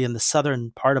mostly in the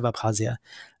southern part of Abkhazia,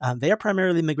 they are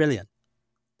primarily Mingrelian.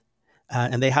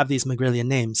 And they have these Mingrelian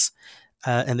names,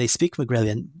 and they speak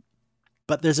Mingrelian.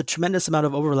 But there's a tremendous amount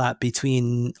of overlap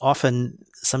between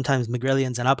sometimes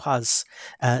Mingrelians and Abkhaz,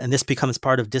 and this becomes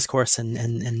part of discourse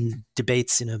and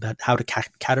debates, about how to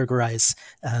categorize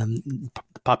the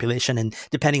population. And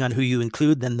depending on who you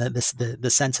include, then the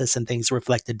census and things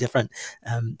reflected different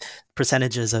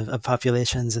percentages of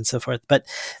populations and so forth. But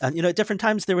at different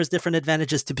times there was different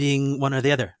advantages to being one or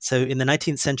the other. So in the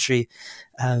 19th century.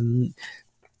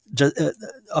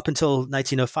 Up until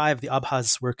 1905, the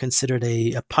Abkhaz were considered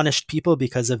a punished people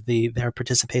because of their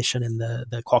participation in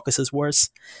the Caucasus Wars.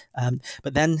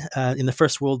 But then in the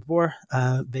First World War,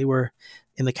 they were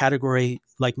in the category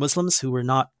like Muslims who were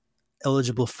not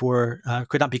eligible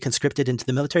could not be conscripted into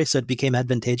the military, so it became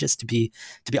advantageous to be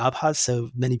Abkhaz. So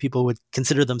many people would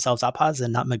consider themselves Abkhaz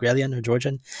and not Mingrelian or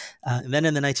Georgian. And then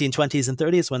in the 1920s and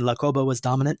 30s, when Lakoba was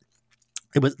dominant,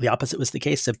 it was the opposite was the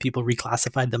case. So people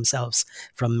reclassified themselves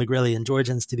from Mingrelian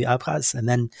Georgians to be Abkhaz. And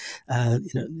then,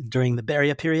 during the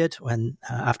Beria period, when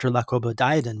after Lakoba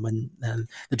died and when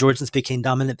the Georgians became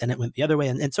dominant, then it went the other way.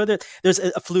 And so there's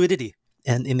a fluidity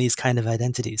in these kind of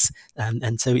identities.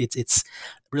 And so it's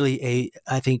really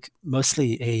I think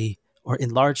mostly or in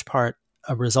large part,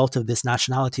 a result of this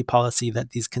nationality policy,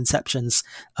 that these conceptions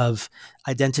of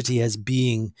identity as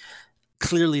being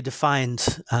clearly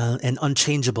defined and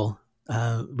unchangeable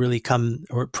really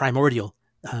primordial,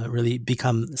 really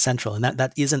become central. And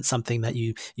that isn't something that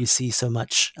you see so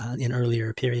much in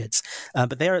earlier periods.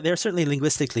 But they're certainly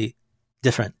linguistically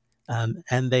different.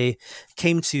 And they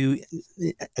came to,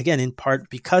 again, in part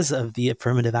because of the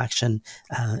affirmative action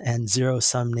and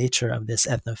zero-sum nature of this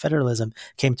ethno-federalism,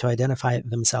 came to identify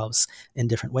themselves in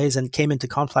different ways and came into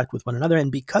conflict with one another.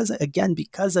 And because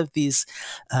of these,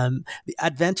 the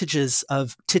advantages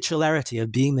of titularity,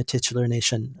 of being the titular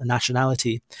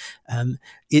nationality,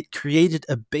 it created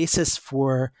a basis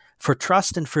for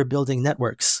trust and for building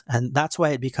networks. And that's why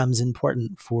it becomes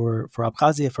important for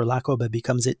Abkhazia, for Lakoba,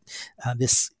 becomes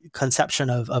this conception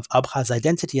of Abkhaz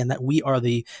identity, and that we are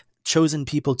the chosen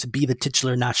people to be the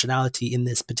titular nationality in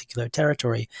this particular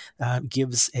territory,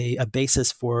 gives a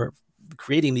basis for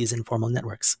creating these informal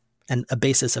networks and a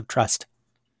basis of trust.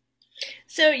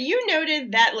 So you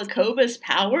noted that Lakoba's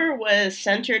power was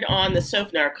centered on the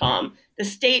Sovnarkom, the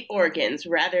state organs,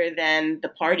 rather than the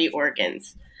party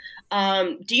organs.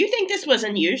 Do you think this was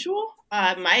unusual?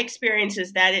 My experience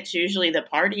is that it's usually the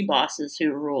party bosses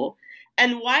who rule.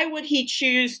 And why would he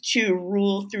choose to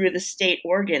rule through the state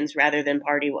organs rather than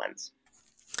party ones?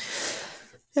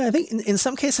 Yeah, I think in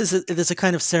some cases there's a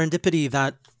kind of serendipity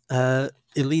that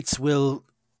elites will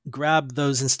grab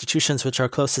those institutions which are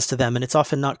closest to them, and it's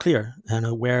often not clear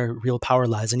where real power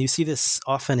lies. And you see this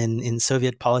often in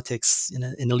Soviet politics,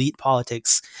 in elite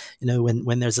politics,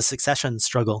 when there's a succession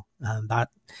struggle, that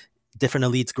different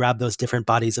elites grab those different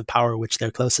bodies of power which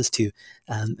they're closest to.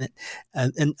 And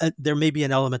there may be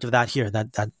an element of that here,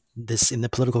 that this in the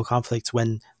political conflicts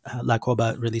when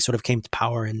Lakoba really sort of came to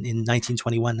power in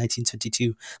 1921,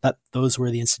 1922, that those were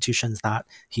the institutions that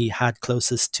he had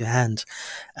closest to hand.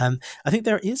 I think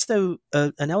there is, though,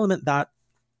 an element that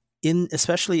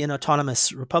especially in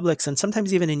autonomous republics and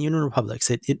sometimes even in union republics,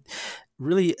 it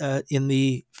really, in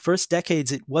the first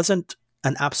decades, it wasn't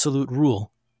an absolute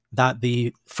rule that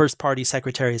the first party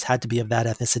secretaries had to be of that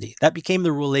ethnicity. That became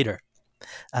the rule later.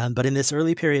 But in this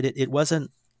early period, it wasn't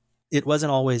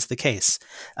always the case.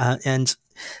 And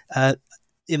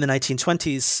in the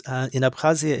 1920s, in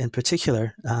Abkhazia in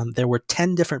particular, there were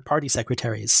 10 different party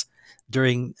secretaries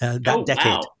during that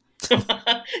decade.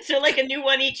 Wow. So like a new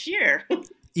one each year.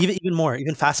 Even more,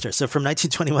 even faster. So from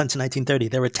 1921 to 1930,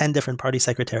 there were 10 different party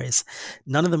secretaries.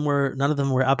 None of them were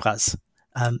Abkhaz.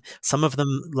 Some of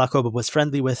them Lakoba was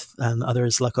friendly with,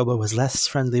 others Lakoba was less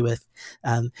friendly with.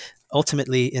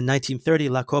 Ultimately, in 1930,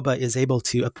 Lakoba is able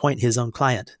to appoint his own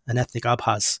client, an ethnic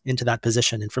Abkhaz, into that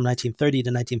position. And from 1930 to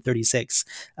 1936,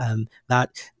 that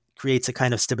creates a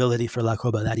kind of stability for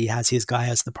Lakoba, that he has his guy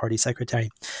as the party secretary.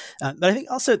 But I think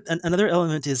also another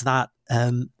element is that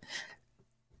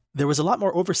there was a lot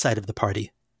more oversight of the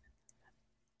party.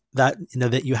 That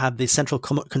you have the central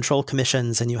control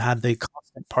commissions and you have the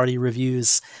party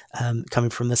reviews coming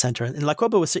from the center. And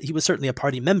Lakoba was certainly a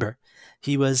party member.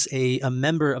 He was a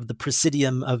member of the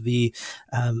presidium of the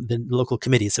local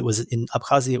committees. It was in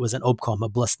Abkhazia, it was an obkom,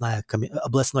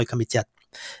 Oblastnoy Komitet.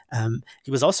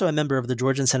 He was also a member of the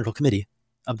Georgian Central Committee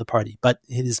of the party, but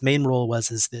his main role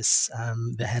was as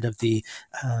the head of the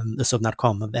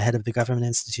Sovnarkom, the head of the government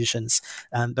institutions.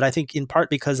 But I think in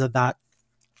part because of that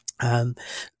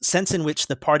sense in which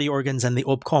the party organs and the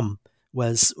obkom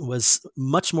was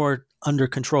much more under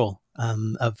control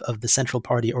of the central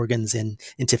party organs in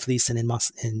Tiflis and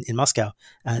in Moscow,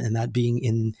 and that being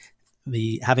in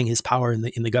having his power in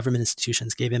the government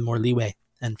institutions gave him more leeway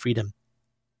and freedom.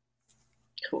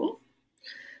 Cool.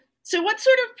 So what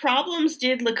sort of problems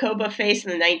did Lakoba face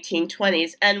in the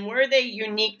 1920s, and were they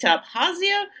unique to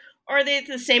Abkhazia, or are they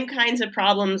the same kinds of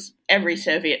problems every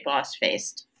Soviet boss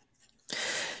faced?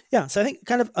 Yeah, so I think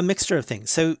kind of a mixture of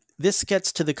things. So this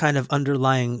gets to the kind of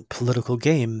underlying political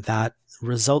game that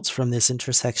results from this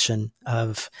intersection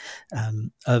of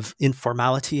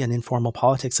informality and informal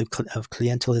politics, of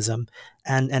clientelism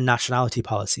and nationality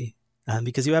policy.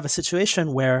 Because you have a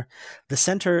situation where the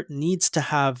center needs to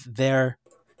have their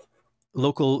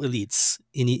local elites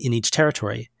in each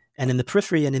territory. And in the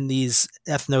periphery and in these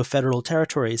ethno-federal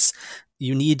territories,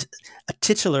 you need a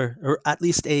titular, or at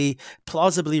least a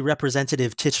plausibly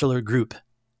representative titular group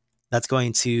that's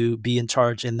going to be in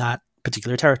charge in that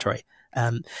particular territory.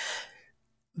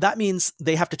 That means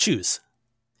they have to choose.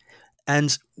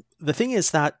 And the thing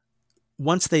is that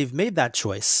once they've made that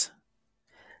choice,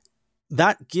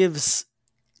 that gives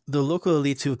the local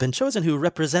elites who have been chosen, who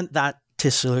represent that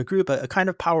titular group, a kind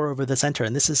of power over the center.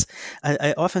 And this is,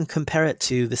 I often compare it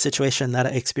to the situation that I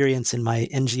experience in my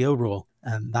NGO role,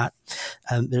 that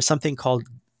there's something called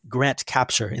grant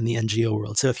capture in the NGO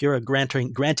world. So if you're a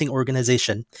granting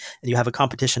organization and you have a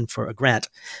competition for a grant,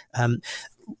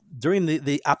 during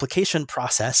the application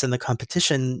process and the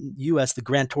competition, you as the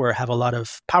grantor have a lot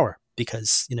of power,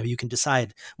 because you can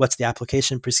decide what's the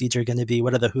application procedure going to be,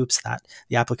 what are the hoops that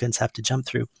the applicants have to jump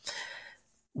through.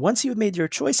 Once you've made your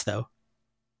choice, though,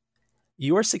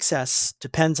 your success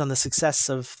depends on the success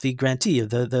of the grantee,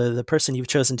 of the person you've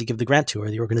chosen to give the grant to,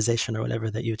 or the organization or whatever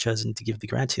that you've chosen to give the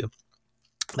grant to.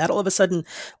 That all of a sudden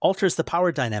alters the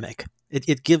power dynamic.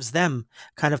 It gives them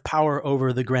kind of power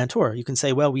over the grantor. You can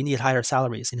say, well, we need higher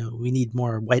salaries. We need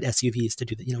more white SUVs to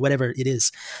do that. Whatever it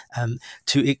is,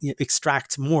 to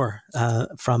extract more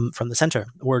from the center,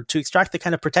 or to extract the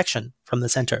kind of protection from the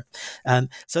center.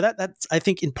 So that's, I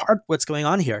think, in part what's going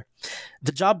on here.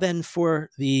 The job then for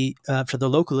the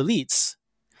local elites,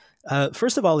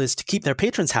 first of all, is to keep their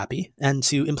patrons happy and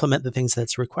to implement the things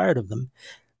that's required of them.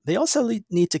 They also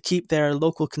need to keep their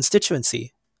local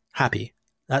constituency happy,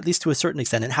 at least to a certain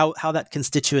extent. And how that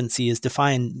constituency is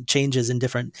defined changes in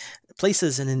different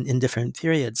places and in different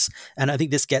periods. And I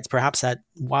think this gets perhaps at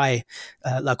why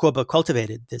Lakoba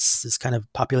cultivated this kind of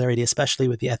popularity, especially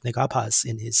with the ethnic Abkhaz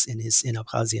in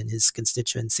Abkhazia, in his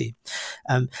constituency.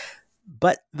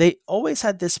 But they always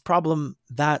had this problem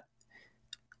that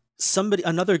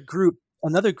another group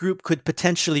could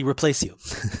potentially replace you.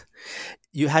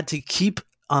 You had to keep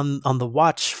on the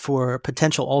watch for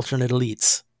potential alternate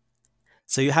elites.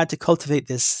 So you had to cultivate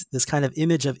this kind of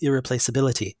image of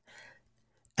irreplaceability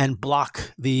and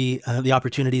block the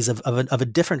opportunities of a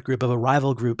different group, of a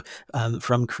rival group,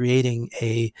 from creating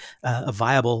a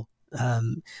viable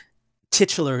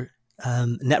titular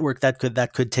network that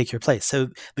could take your place.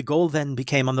 So the goal then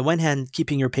became, on the one hand,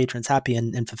 keeping your patrons happy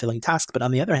and fulfilling tasks, but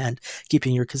on the other hand,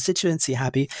 keeping your constituency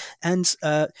happy and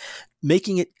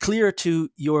making it clear to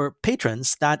your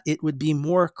patrons that it would be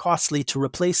more costly to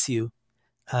replace you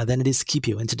than it is to keep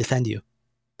you and to defend you.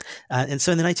 And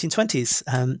so in the 1920s,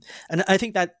 and I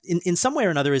think that in some way or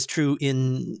another is true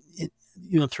in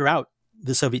throughout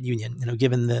the Soviet Union,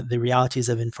 given the realities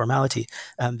of informality,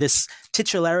 this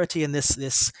titularity and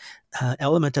this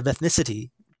element of ethnicity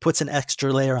puts an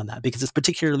extra layer on that, because it's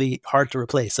particularly hard to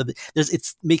replace. So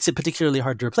it makes it particularly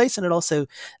hard to replace, and it also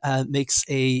makes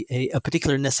a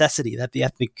particular necessity that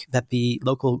the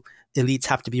local elites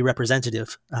have to be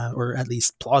representative, or at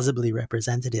least plausibly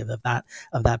representative of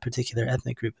that particular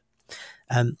ethnic group.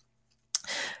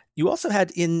 You also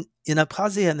had in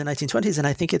Abkhazia in the 1920s, and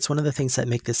I think it's one of the things that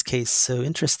make this case so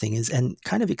interesting and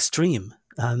kind of extreme,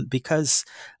 because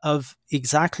of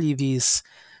exactly these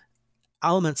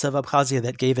elements of Abkhazia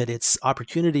that gave it its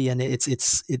opportunity and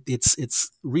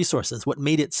its resources. What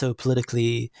made it so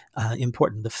politically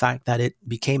important? The fact that it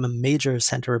became a major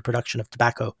center of production of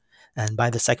tobacco And by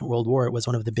the Second World War, it was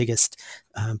one of the biggest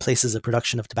places of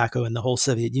production of tobacco in the whole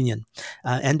Soviet Union.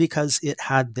 And because it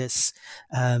had this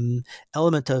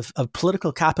element of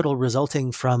political capital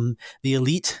resulting from the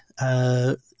elite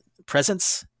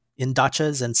presence in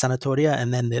dachas and sanatoria,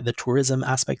 and then the tourism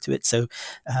aspect to it. So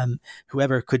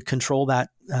whoever could control that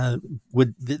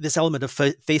would this element of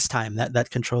face time that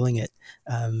controlling it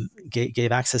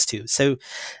gave access to. So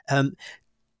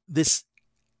this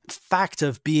fact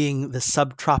of being the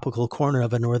subtropical corner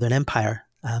of a northern empire,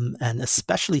 and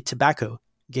especially tobacco,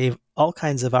 gave all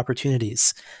kinds of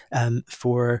opportunities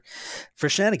for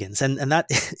shenanigans, and that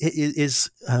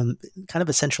is kind of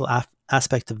a central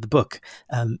aspect of the book.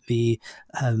 The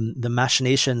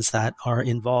machinations that are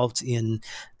involved in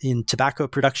tobacco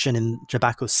production and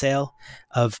tobacco sale,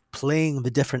 of playing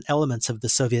the different elements of the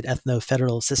Soviet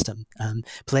ethno-federal system,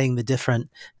 playing the different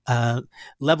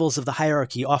levels of the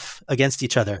hierarchy off against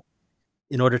each other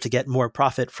in order to get more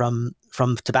profit from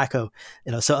tobacco.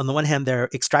 So on the one hand, they're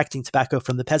extracting tobacco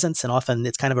from the peasants, and often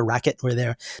it's kind of a racket where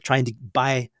they're trying to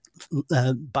buy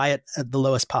it at the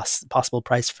lowest possible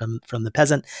price from the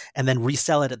peasant, and then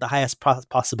resell it at the highest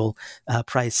possible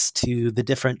price to the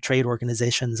different trade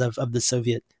organizations of the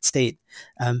Soviet state.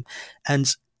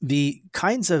 And the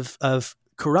kinds of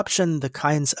corruption, the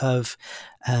kinds of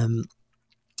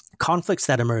conflicts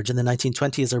that emerge in the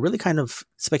 1920s are really kind of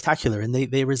spectacular, and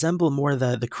they resemble more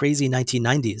the crazy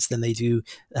 1990s than they do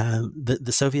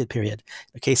the Soviet period.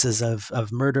 The cases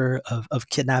of murder, of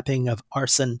kidnapping, of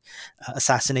arson,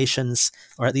 assassinations,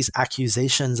 or at least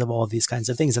accusations of all of these kinds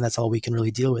of things, and that's all we can really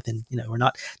deal with. And we're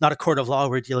not a court of law.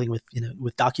 We're dealing with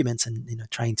with documents and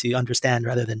trying to understand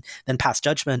rather than pass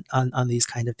judgment on these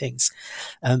kind of things.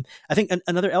 I think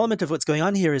another element of what's going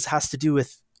on here has to do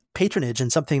with patronage,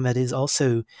 and something that is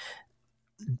also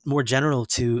more general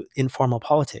to informal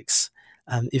politics.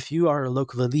 If you are a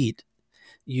local elite,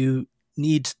 you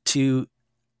need to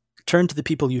turn to the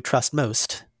people you trust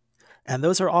most, and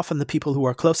those are often the people who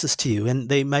are closest to you, and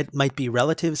they might be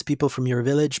relatives, people from your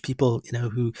village, people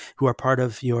who are part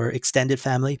of your extended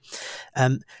family.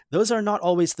 Those are not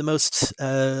always the most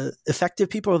effective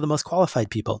people or the most qualified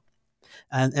people,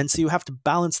 and so you have to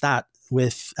balance that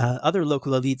with other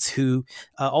local elites who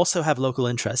also have local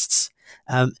interests.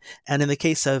 And in the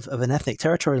case of an ethnic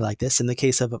territory like this, in the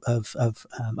case of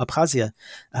Abkhazia,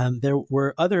 there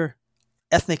were other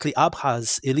ethnically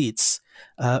Abkhaz elites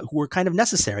who were kind of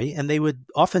necessary, and they would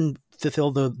often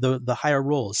fulfill the higher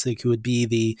roles. They would be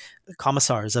the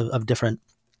commissars of different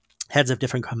heads of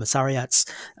different commissariats,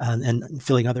 and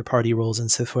filling other party roles and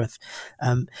so forth.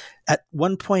 At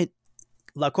one point,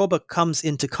 Lakoba comes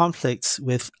into conflicts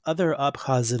with other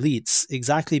Abkhaz elites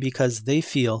exactly because they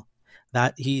feel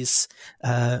that he's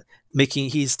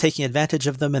taking advantage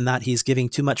of them, and that he's giving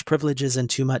too much privileges and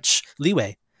too much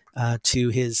leeway to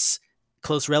his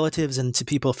close relatives and to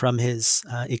people from his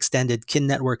extended kin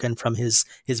network and from his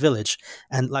village.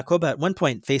 And Lakoba at one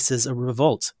point faces a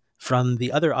revolt from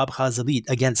the other Abkhaz elite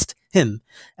against him,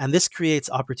 and this creates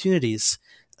opportunities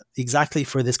exactly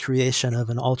for this creation of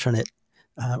an alternate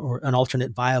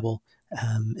viable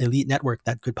elite network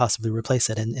that could possibly replace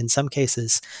it. And in some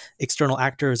cases, external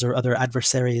actors or other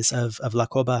adversaries of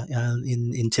Lakoba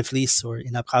in Tiflis or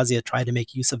in Abkhazia try to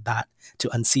make use of that to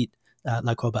unseat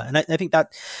Lakoba. And I think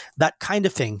that kind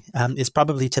of thing is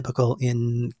probably typical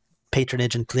in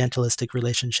patronage and clientelistic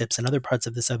relationships in other parts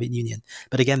of the Soviet Union.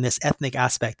 But again, this ethnic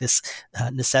aspect, this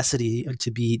necessity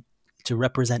to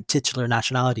represent titular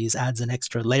nationalities adds an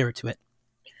extra layer to it.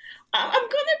 I'm going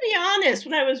to be honest,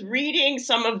 when I was reading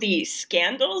some of these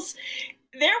scandals,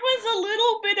 there was a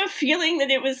little bit of feeling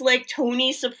that it was like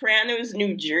Tony Soprano's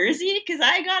New Jersey, because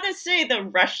I got to say the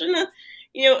Russian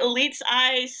elites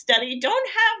I study don't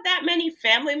have that many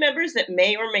family members that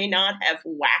may or may not have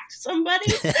whacked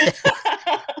somebody.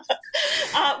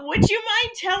 Would you mind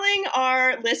telling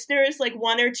our listeners like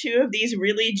one or two of these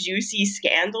really juicy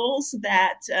scandals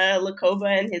that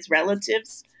Lakoba and his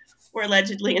relatives were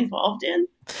allegedly involved in?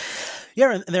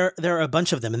 Yeah, and there are a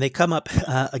bunch of them, and they come up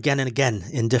again and again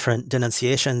in different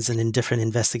denunciations and in different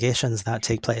investigations that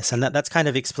take place, and that's kind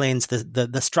of explains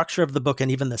the structure of the book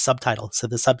and even the subtitle. So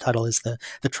the subtitle is the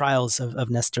trials of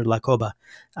Nestor Lakoba,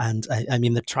 and I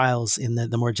mean the trials in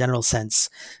the more general sense.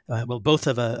 Both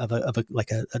of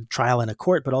a trial in a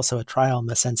court, but also a trial in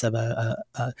the sense of a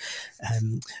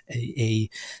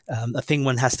thing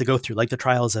one has to go through, like the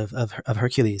trials of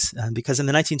Hercules, because in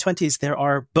the 1920s there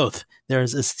are both.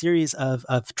 There's a series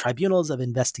of tribunals, of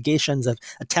investigations, of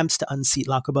attempts to unseat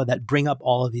Lakoba that bring up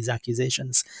all of these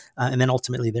accusations. And then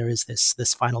ultimately there is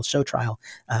this final show trial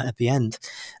at the end.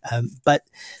 But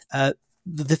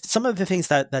some of the things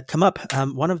that come up,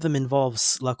 one of them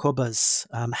involves Lakoba's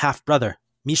half-brother,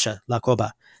 Misha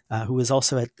Lakoba, who was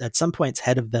also at some points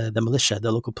head of the militia,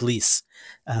 the local police.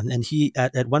 And he,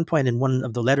 at one point in one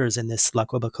of the letters in this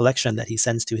Lakoba collection that he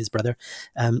sends to his brother,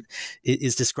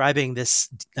 is describing this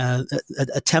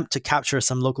attempt to capture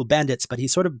some local bandits, but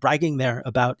he's sort of bragging there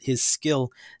about his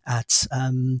skill at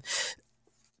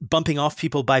bumping off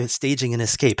people by staging an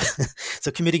escape.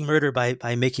 So committing murder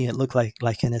by making it look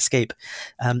like an escape.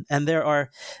 And there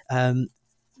are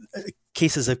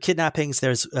cases of kidnappings.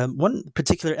 There's one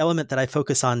particular element that I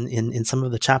focus on in some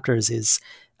of the chapters is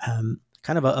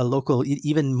kind of a local,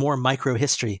 even more micro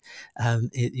history.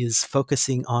 It is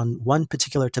focusing on one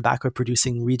particular tobacco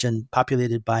producing region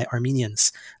populated by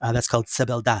Armenians. That's called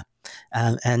Sebelda.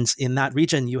 And in that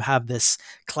region, you have this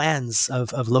clans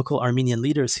of local Armenian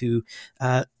leaders who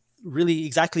really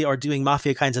exactly are doing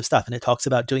mafia kinds of stuff. And it talks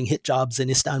about doing hit jobs in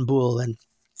Istanbul and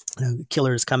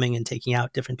killers coming and taking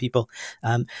out different people.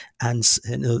 And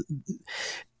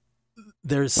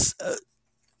there's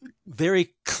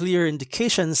very clear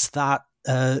indications that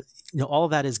all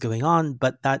of that is going on,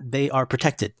 but that they are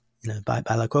protected by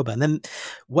Lakoba. And then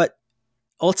what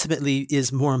ultimately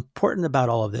is more important about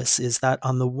all of this is that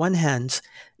on the one hand,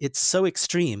 it's so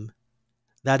extreme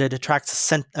that it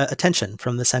attracts attention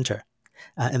from the center.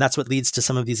 And that's what leads to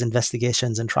some of these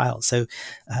investigations and trials. So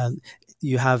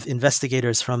you have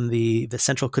investigators from the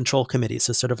Central Control Committee,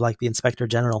 so sort of like the Inspector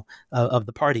General of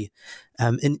the party,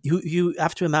 and you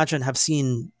have to imagine have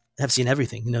seen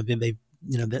everything.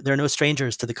 They're no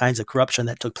strangers to the kinds of corruption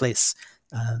that took place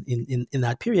in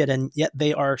that period, and yet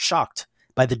they are shocked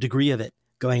by the degree of it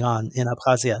going on in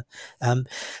Abkhazia.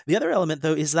 The other element,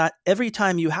 though, is that every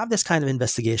time you have this kind of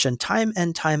investigation, time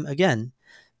and time again,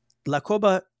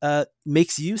 Lakoba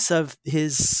makes use of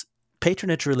his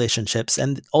patronage relationships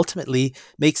and ultimately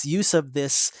makes use of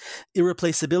this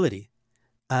irreplaceability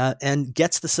and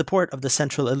gets the support of the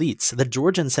central elites, the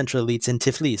Georgian central elites in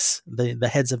Tiflis, the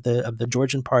heads of the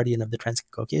Georgian party and of the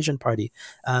Transcaucasian party,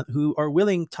 who are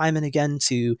willing time and again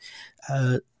to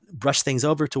brush things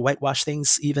over, to whitewash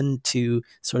things, even to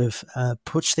sort of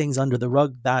push things under the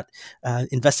rug that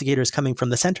investigators coming from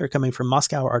the center, coming from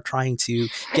Moscow, are trying to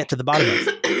get to the bottom of.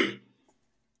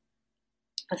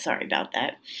 Sorry about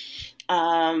that.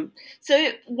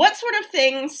 So what sort of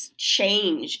things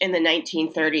change in the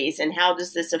 1930s, and how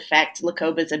does this affect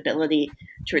Lakoba's ability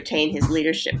to retain his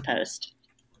leadership post?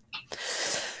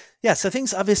 Yeah, so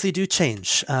things obviously do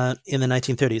change in the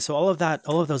 1930s. So all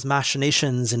of those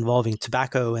machinations involving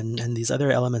tobacco and these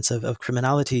other elements of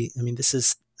criminality, I mean, this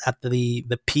is at the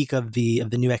peak of the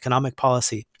new economic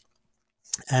policy.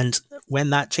 And when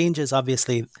that changes,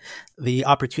 obviously, the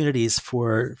opportunities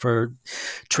for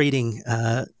trading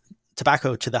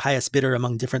tobacco to the highest bidder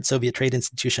among different Soviet trade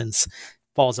institutions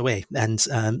falls away. And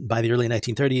by the early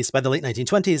 1930s, by the late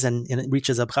 1920s, and it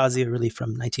reaches Abkhazia really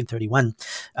from 1931,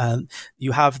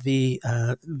 you have the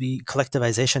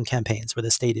collectivization campaigns where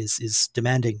the state is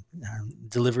demanding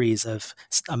deliveries of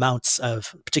amounts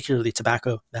of particularly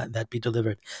tobacco that be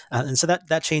delivered. And so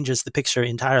that changes the picture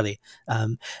entirely.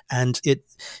 And it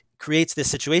creates this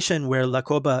situation where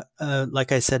Lakoba,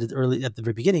 like I said early at the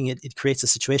very beginning, it creates a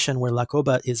situation where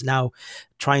Lakoba is now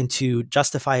trying to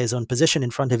justify his own position in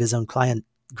front of his own client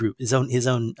group, his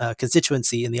own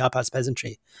constituency in the Abkhaz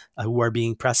peasantry, who are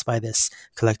being pressed by this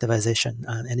collectivization.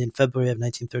 And in February of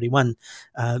 1931,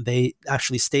 they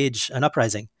actually stage an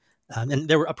uprising. And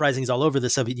there were uprisings all over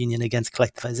the Soviet Union against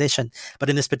collectivization.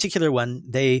 But in this particular one,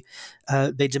 they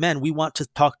demand, we want to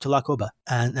talk to Lakoba.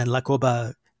 And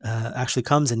Lakoba actually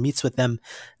comes and meets with them.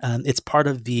 It's part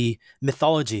of the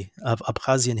mythology of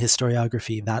Abkhazian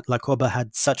historiography that Lakoba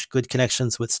had such good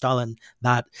connections with Stalin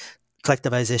that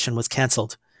collectivization was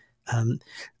canceled.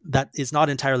 That is not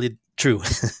entirely true.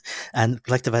 And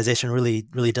collectivization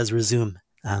really does resume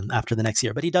after the next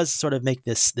year. But he does sort of make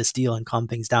this deal and calm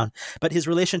things down. But his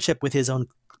relationship with his own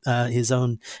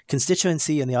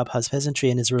constituency and the Abkhaz peasantry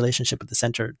and his relationship with the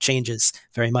center changes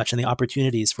very much, and the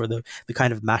opportunities for the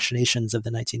kind of machinations of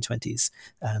the 1920s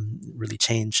really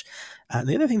change.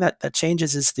 The other thing that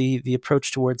changes is the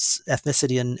approach towards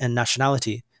ethnicity and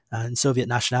nationality and Soviet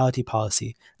nationality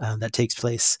policy that takes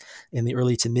place in the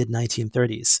early to mid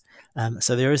 1930s.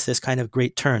 So there is this kind of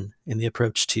great turn in the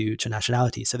approach to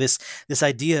nationality. So this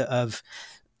idea of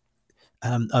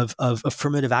of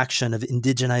affirmative action, of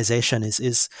indigenization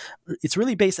is it's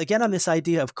really based again on this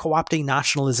idea of co-opting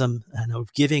nationalism and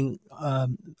of giving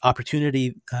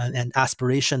opportunity and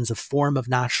aspirations, a form of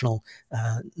national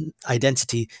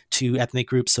identity to ethnic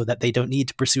groups so that they don't need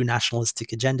to pursue nationalistic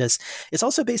agendas. It's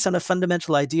also based on a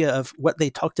fundamental idea of what they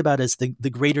talked about as the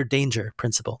greater danger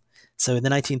principle. So in the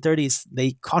 1930s,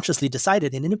 they consciously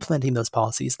decided in implementing those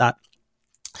policies that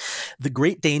the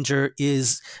great danger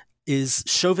is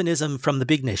chauvinism from the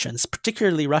big nations,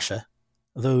 particularly Russia.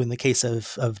 Though in the case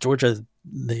of Georgia,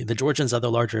 the Georgians are the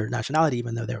larger nationality,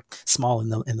 even though they're small in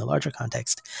the larger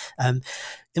context. In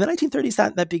the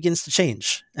 1930s, that begins to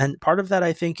change, and part of that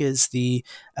I think is the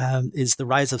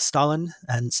rise of Stalin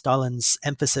and Stalin's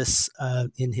emphasis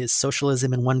in his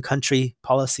socialism in one country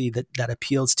policy that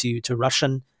appeals to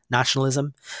Russian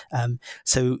nationalism.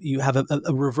 So you have a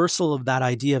reversal of that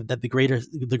idea that the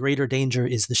greater danger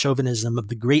is the chauvinism of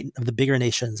the bigger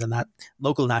nations, and that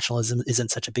local nationalism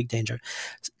isn't such a big danger.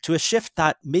 To a shift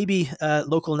that maybe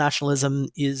local nationalism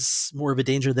is more of a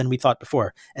danger than we thought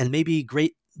before, and maybe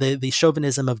the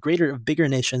chauvinism of bigger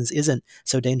nations isn't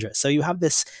so dangerous. So you have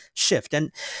this shift,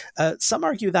 and some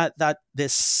argue that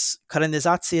this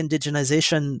Karenizatsiya,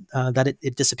 indigenization, that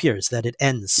it disappears, that it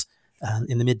ends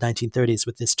in the mid-1930s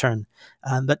with this turn.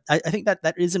 But I think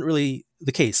that isn't really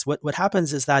the case. What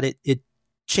happens is that it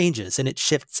changes and it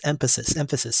shifts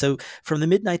emphasis. So from the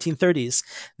mid-1930s,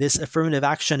 this affirmative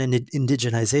action and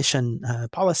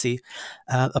indigenization policy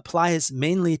applies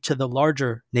mainly to the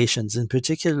larger nations, and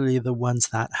particularly the ones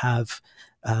that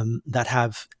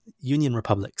have union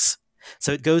republics.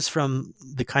 So it goes from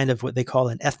the kind of what they call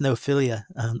an ethnophilia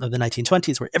of the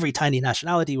 1920s, where every tiny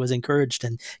nationality was encouraged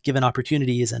and given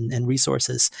opportunities and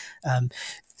resources.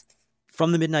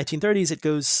 From the mid-1930s, it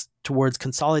goes towards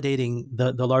consolidating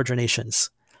the larger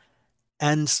nations.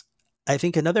 And I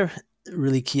think another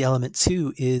really key element,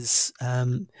 too, is,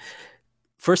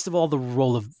 first of all, the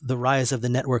role of the rise of the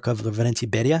network of Lavrenti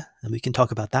Beria, and we can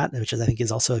talk about that, which I think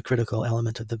is also a critical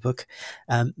element of the book,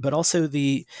 but also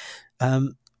the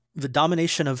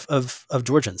domination of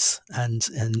Georgians and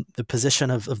the position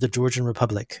of the Georgian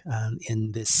Republic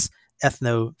in this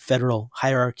ethno-federal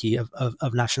hierarchy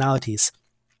of nationalities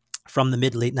from the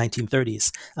mid-late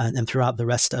 1930s and throughout the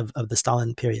rest of the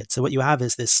Stalin period. So what you have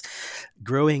is this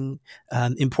growing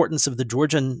importance of the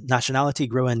Georgian nationality,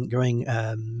 growing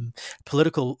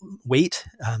political weight.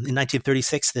 In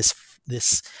 1936,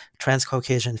 this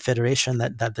Transcaucasian Federation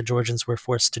that the Georgians were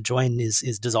forced to join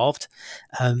is dissolved.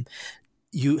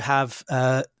 You have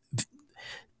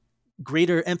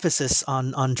greater emphasis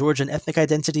on Georgian ethnic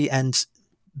identity, and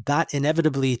that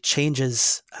inevitably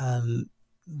changes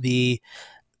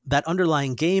that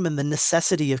underlying game and the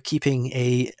necessity of keeping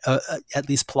a at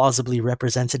least plausibly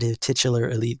representative titular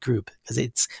elite group, because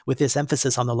it's with this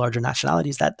emphasis on the larger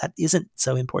nationalities that isn't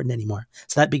so important anymore.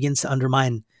 So that begins to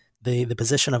undermine the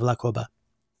position of Lakoba.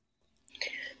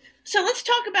 So let's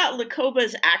talk about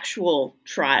Lakoba's actual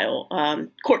trial,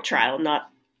 court trial, not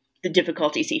the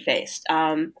difficulties he faced.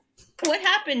 What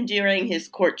happened during his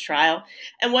court trial,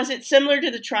 and was it similar to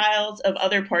the trials of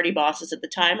other party bosses at the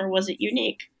time, or was it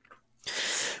unique?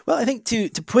 Well, I think to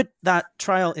put that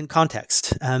trial in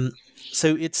context,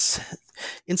 so it's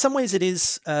in some ways it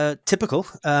is typical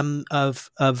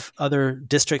of other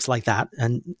districts like that,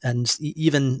 and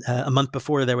even a month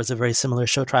before there was a very similar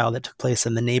show trial that took place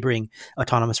in the neighboring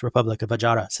autonomous republic of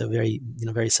Adjara. So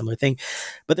very similar thing,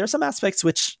 but there are some aspects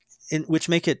which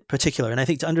make it particular, and I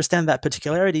think to understand that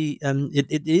particularity,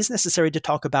 it is necessary to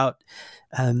talk about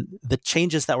the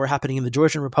changes that were happening in the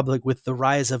Georgian Republic with the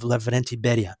rise of Lavrenti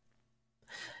Beria.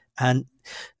 And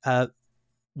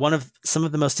some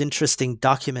of the most interesting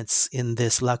documents in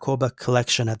this Lakoba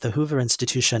collection at the Hoover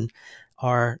Institution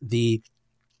are the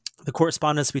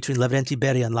correspondence between Lavrenti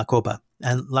Beria and Lakoba.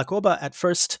 And Lakoba at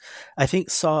first, I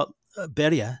think, saw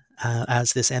Beria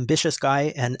as this ambitious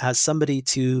guy and as somebody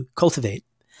to cultivate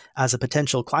as a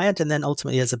potential client, and then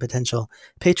ultimately as a potential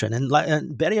patron. And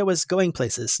Beria was going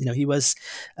places. He was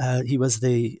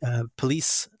the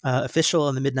police official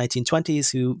in the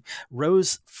mid-1920s who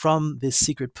rose from this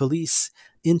secret police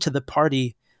into the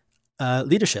party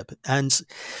leadership. And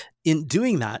in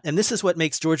doing that, and this is what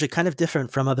makes Georgia kind of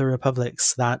different from other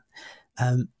republics, that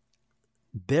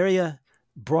Beria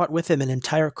brought with him an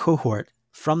entire cohort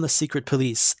from the secret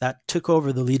police that took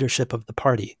over the leadership of the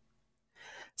party.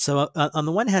 So on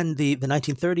the one hand, the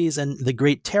 1930s and the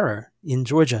Great Terror in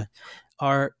Georgia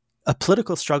are a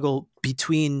political struggle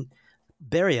between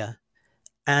Beria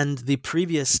and the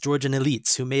previous Georgian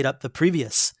elites who made up the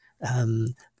previous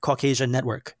Caucasian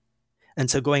network.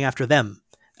 And so going after them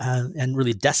and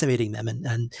really decimating them.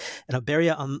 And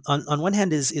Beria, on one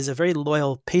hand, is a very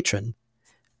loyal patron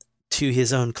to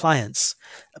his own clients,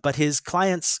 but his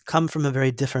clients come from a very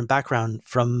different background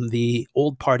from the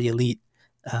old party elite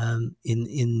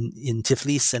in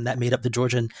Tiflis, and that made up the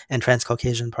Georgian and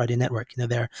Transcaucasian Party network.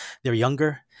 They're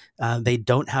younger. They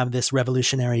don't have this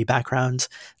revolutionary background.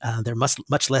 They're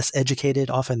much less educated.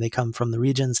 Often they come from the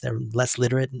regions. They're less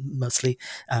literate, mostly.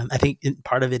 I think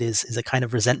part of it is a kind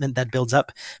of resentment that builds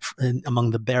up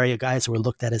among the Beria guys who are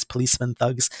looked at as policemen,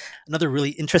 thugs. Another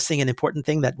really interesting and important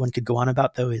thing that one could go on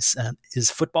about, though, is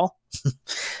football.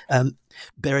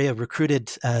 Beria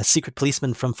recruited secret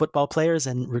policemen from football players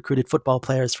and recruited football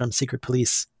players from secret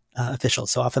police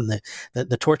officials. So often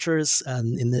the torturers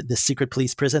in the secret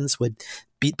police prisons would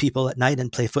beat people at night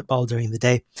and play football during the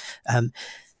day.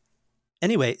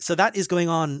 Anyway, so that is going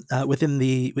on in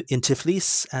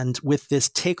Tiflis, and with this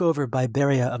takeover by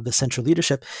Beria of the central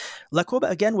leadership, Lakoba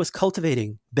again was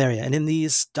cultivating Beria. And in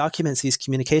these documents, these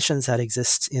communications that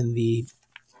exist in the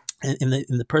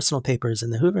personal papers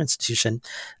in the Hoover Institution,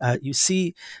 you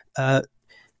see how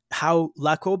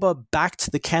Lakoba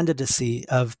backed the candidacy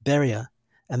of Beria.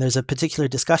 And there's a particular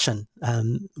discussion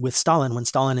with Stalin when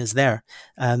Stalin is there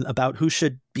about who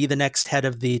should be the next head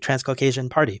of the Transcaucasian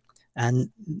Party.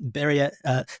 And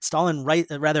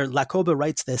Lakoba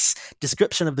writes this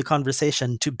description of the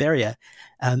conversation to Beria.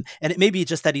 And it may be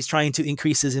just that he's trying to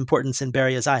increase his importance in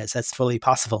Beria's eyes. That's fully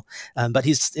possible. But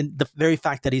the very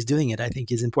fact that he's doing it, I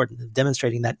think, is important,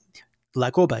 demonstrating that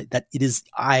Lakoba, that it is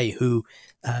I who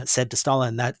said to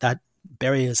Stalin that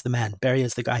Beria is the man. Beria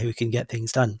is the guy who can get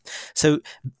things done. So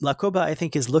Lakoba, I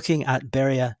think, is looking at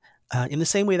Beria in the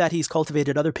same way that he's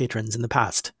cultivated other patrons in the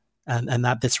past. And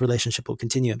that this relationship will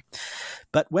continue.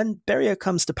 But when Beria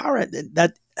comes to power,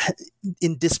 that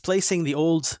in displacing the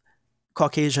old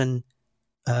Caucasian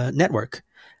network,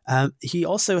 he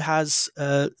also has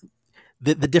the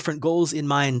different goals in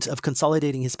mind of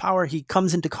consolidating his power. He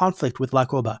comes into conflict with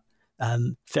Lakoba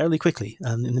fairly quickly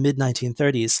in the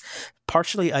mid-1930s,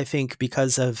 partially, I think,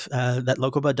 because of that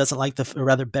Lakoba doesn't like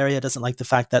Beria doesn't like the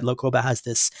fact that Lakoba has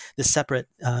this separate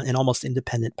and almost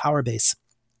independent power base.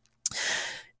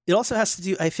 It also has to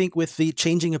do, I think, with the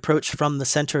changing approach from the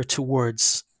center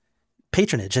towards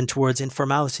patronage and towards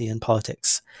informality in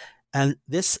politics. And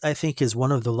this, I think, is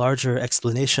one of the larger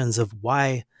explanations of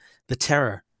why the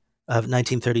terror of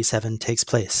 1937 takes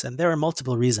place. And there are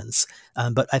multiple reasons.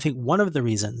 But I think one of the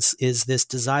reasons is this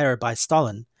desire by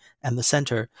Stalin and the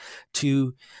center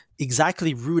to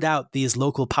exactly root out these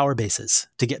local power bases,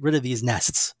 to get rid of these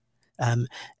nests. And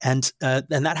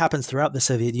that happens throughout the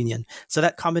Soviet Union. So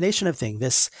that combination of things,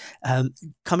 this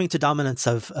coming to dominance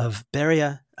of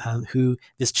Beria, who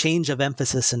this change of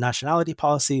emphasis in nationality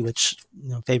policy, which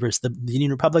favors the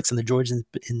Union Republics and the Georgians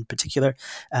in particular,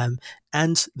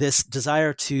 and this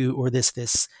desire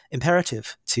this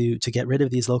imperative to get rid of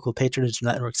these local patronage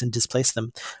networks and displace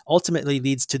them, ultimately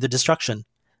leads to the destruction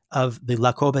of the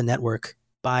Lakoba network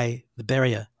by the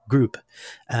Beria group.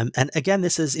 And again,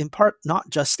 this is in part not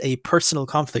just a personal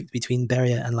conflict between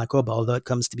Beria and Lakoba, although it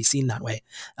comes to be seen that way.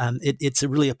 It's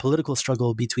really a political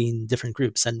struggle between different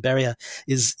groups. And Beria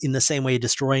is in the same way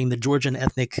destroying the Georgian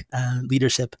ethnic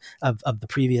leadership of the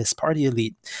previous party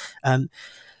elite. The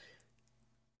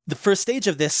first stage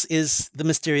of this is the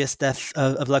mysterious death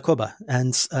of Lakoba.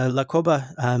 And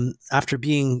Lakoba, after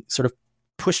being sort of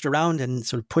pushed around and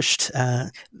sort of pushed,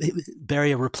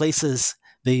 Beria replaces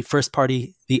the first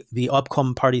party, the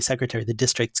obkom party secretary, the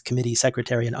district committee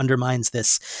secretary, and undermines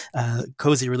this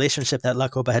cozy relationship that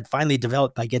Lakoba had finally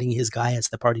developed by getting his guy as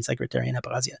the party secretary in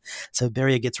Abkhazia. So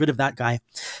Beria gets rid of that guy.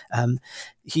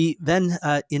 He then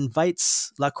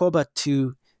invites Lakoba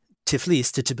to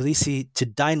Tbilisi, to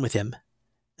dine with him.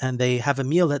 And they have a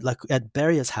meal at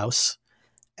Beria's house.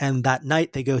 And that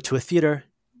night they go to a theater.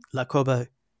 Lakoba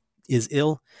is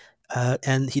ill,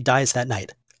 and he dies that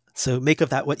night. So make of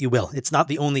that what you will. It's not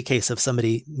the only case of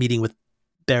somebody meeting with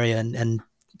Beria and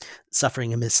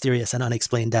suffering a mysterious and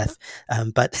unexplained death.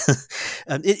 But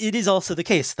it is also the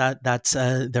case that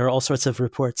there are all sorts of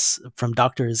reports from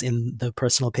doctors in the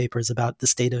personal papers about the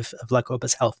state of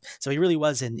Lakoba's health. So he really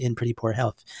was in pretty poor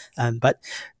health. But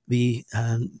the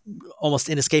almost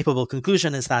inescapable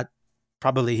conclusion is that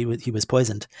probably he was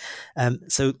poisoned.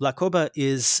 So Lakoba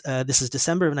is this is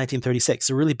December of 1936,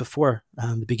 so really before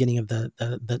the beginning of the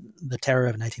terror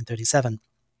of 1937.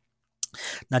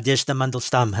 Nadezhda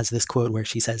Mandelstam has this quote where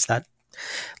she says that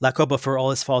Lakoba, for all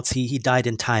his faults, he died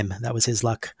in time. That was his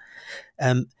luck.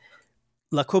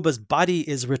 Lakoba's body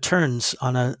is returned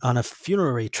on a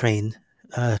funerary train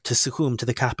to Sukhum, to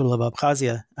the capital of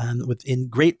Abkhazia, in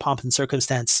great pomp and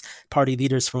circumstance. Party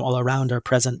leaders from all around are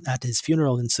present at his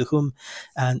funeral in Sukhum,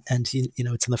 and he,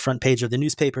 it's on the front page of the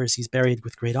newspapers. He's buried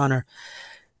with great honor.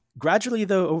 Gradually,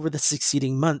 though, over the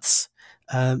succeeding months,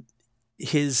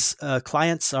 his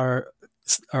clients are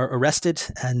arrested,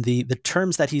 and the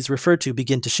terms that he's referred to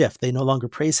begin to shift. They no longer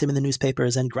praise him in the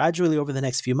newspapers, and gradually over the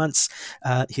next few months,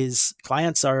 his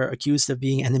clients are accused of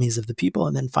being enemies of the people,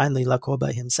 and then finally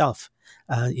Lakoba himself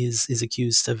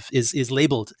is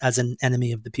labeled as an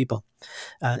enemy of the people.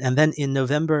 And then in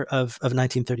November of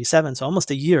 1937, so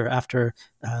almost a year after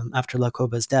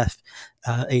Lakoba's death,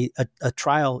 a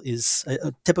trial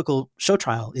a typical show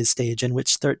trial is staged, in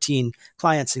which 13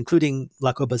 clients, including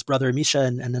Lakoba's brother Misha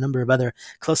and a number of other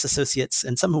close associates,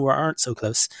 and some who aren't so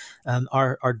close,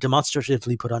 are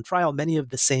demonstratively put on trial. Many of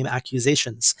the same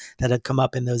accusations that had come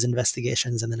up in those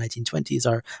investigations in the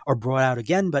 1920s are brought out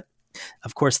again, but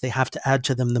of course, they have to add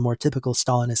to them the more typical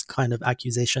Stalinist kind of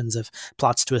accusations of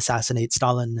plots to assassinate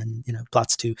Stalin and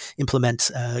plots to implement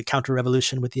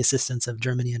counter-revolution with the assistance of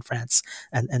Germany and France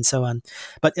and so on.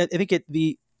 But I think a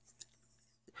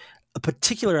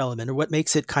particular element, or what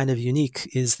makes it kind of unique,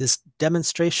 is this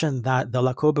demonstration that the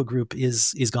Lakoba group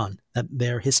is gone, that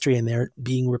their history and they're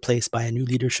being replaced by a new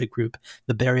leadership group,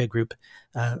 the Beria group,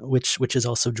 which is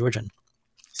also Georgian.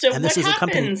 So and what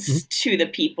happens to the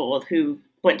people who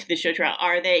went to the show trial?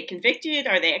 Are they convicted?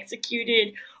 Are they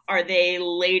executed? Are they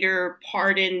later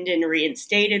pardoned and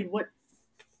reinstated? What?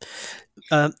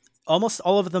 Almost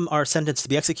all of them are sentenced to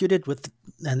be executed,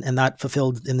 and that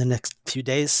fulfilled in the next few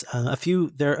days.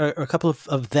 There are a couple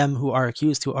of them who are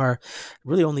accused who are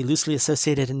really only loosely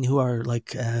associated and who are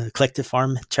like collective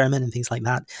farm chairmen and things like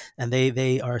that, and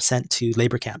they are sent to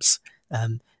labor camps.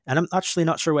 And I'm actually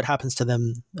not sure what happens to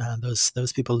them,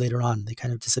 those people later on. They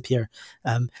kind of disappear.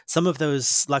 Some of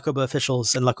those Lakoba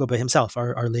officials and Lakoba himself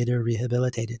are later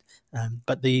rehabilitated.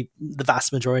 But the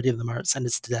vast majority of them are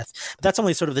sentenced to death. But that's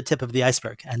only sort of the tip of the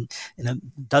iceberg. And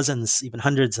dozens, even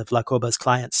hundreds of Lakoba's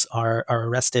clients are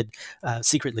arrested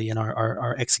secretly and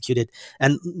are executed.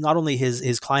 And not only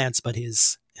his clients, but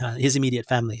his immediate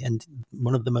family. And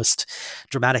one of the most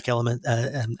dramatic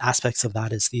aspects of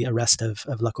that is the arrest of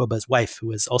Lakoba's wife, who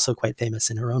was also quite famous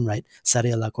in her own right,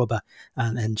 Saria Lakoba.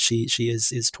 And she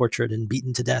is tortured and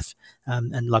beaten to death.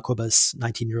 And Lakoba's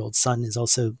 19-year-old son is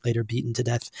also later beaten to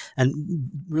death.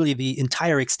 And really the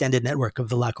entire extended network of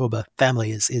the Lakoba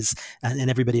family is and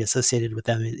everybody associated with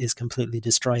them is completely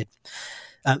destroyed.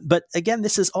 But again,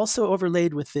 this is also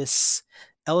overlaid with this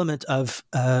element of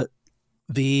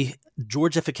the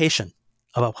Georgification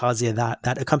of Abkhazia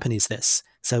that accompanies this.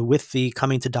 So with the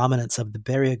coming to dominance of the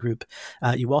Beria group,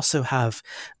 you also have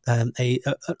an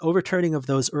overturning of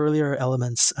those earlier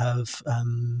elements of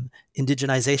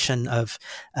indigenization of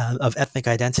ethnic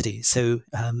identity. So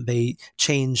they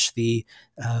change the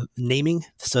naming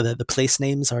so that the place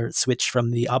names are switched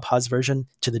from the Abkhaz version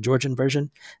to the Georgian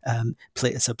version.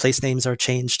 So place names are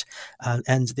changed.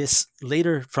 And this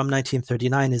later from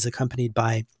 1939 is accompanied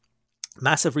by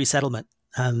massive resettlement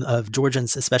of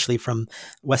Georgians, especially from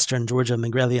Western Georgia,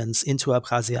 Mingrelians, into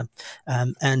Abkhazia,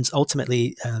 and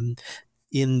ultimately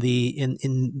in the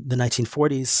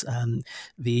 1940s,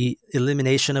 the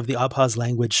elimination of the Abkhaz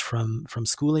language from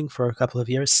schooling for a couple of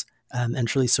years,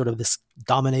 and really sort of this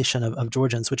domination of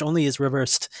Georgians, which only is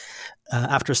reversed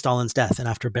after Stalin's death and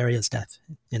after Beria's death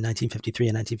in 1953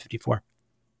 and 1954.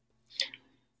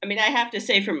 I mean, I have to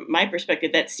say, from my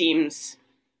perspective, that seems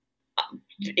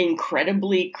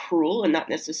incredibly cruel and not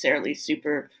necessarily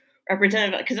super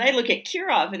representative, because I look at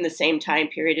Kirov in the same time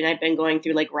period, and I've been going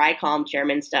through like Raikom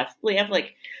chairman stuff. We have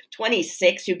like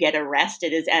 26 who get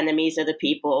arrested as enemies of the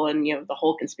people, and the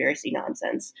whole conspiracy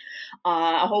nonsense.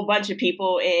 A whole bunch of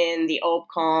people in the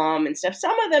Obkom and stuff.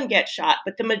 Some of them get shot,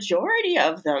 but the majority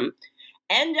of them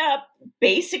end up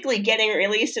basically getting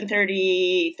released in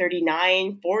 30,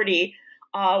 39, 40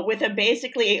 with a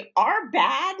basically are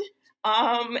bad.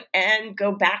 And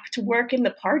go back to work in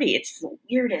the party. It's the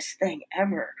weirdest thing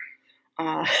ever.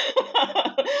 So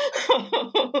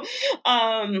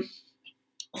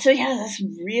yeah, that's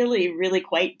really, really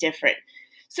quite different.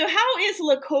 So how is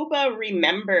Lakoba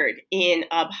remembered in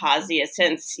Abkhazia,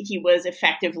 since he was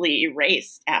effectively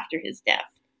erased after his death?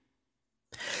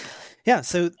 Yeah,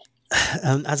 so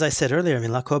as I said earlier, I mean,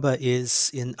 Lakoba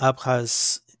is in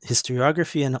Abkhaz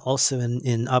historiography and also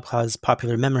in Abkhaz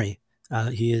popular memory.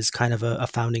 He is kind of a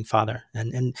founding father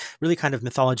and really kind of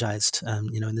mythologized,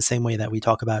 in the same way that we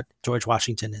talk about George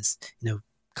Washington as,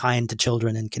 kind to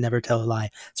children and can never tell a lie,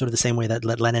 sort of the same way that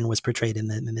Lenin was portrayed in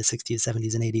the 60s,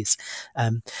 70s, and 80s.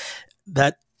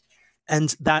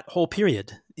 That whole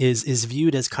period is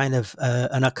viewed as kind of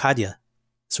an Akkadia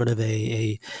sort of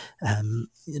the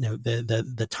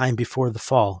time before the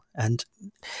fall, and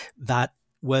that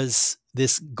was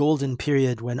this golden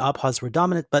period when Abkhaz were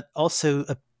dominant, but also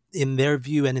in their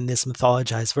view and in this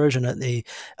mythologized version,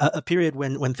 a period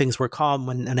when things were calm,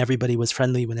 and everybody was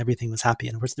friendly, when everything was happy.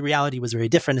 And of course, the reality was very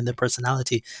different, and the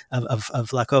personality of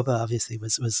Lakoba obviously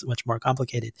was much more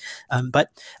complicated. But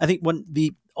I think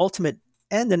the ultimate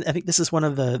end, and I think this is one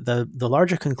of the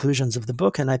larger conclusions of the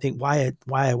book, and I think why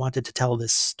I wanted to tell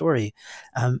this story,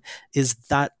 is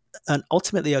that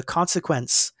ultimately a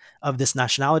consequence of this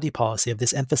nationality policy, of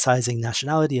this emphasizing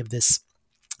nationality, of this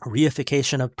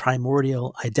reification of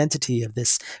primordial identity, of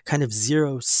this kind of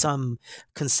zero-sum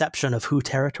conception of who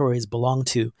territories belong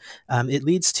to, it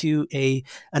leads to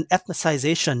an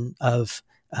ethnicization of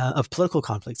political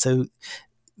conflict. So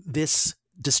this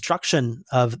destruction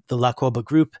of the Lakoba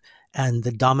group and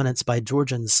the dominance by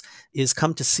Georgians is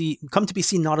come to be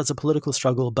seen not as a political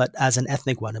struggle, but as an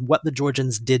ethnic one, and what the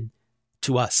Georgians did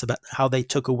to us, about how they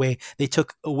took away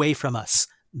from us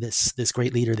this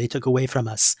great leader. They took away from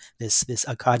us this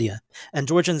Arcadia. And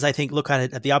Georgians, I think, look at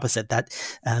it at the opposite, that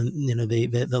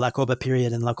the Lakoba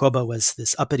period, and Lakoba was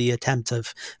this uppity attempt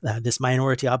of this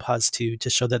minority Abkhaz to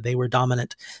show that they were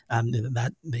dominant.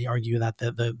 That they argue that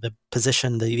the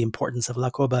position, the importance of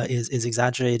Lakoba is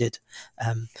exaggerated,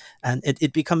 and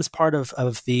it becomes part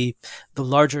of the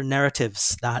larger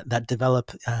narratives that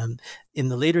develop in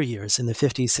the later years, in the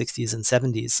 50s, 60s, and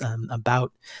 70s,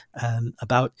 about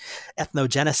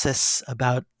ethnogenesis,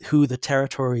 about who the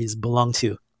territories belong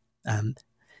to. And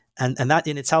that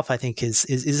in itself, I think, is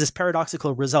this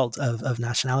paradoxical result of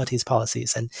nationalities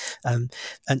policies, and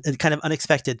a kind of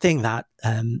unexpected thing that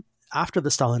after the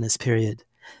Stalinist period,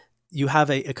 you have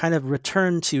a kind of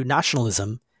return to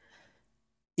nationalism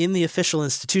in the official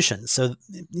institutions. So,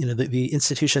 the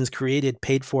institutions created,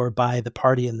 paid for by the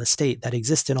party and the state that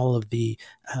exist in all of the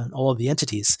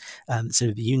entities.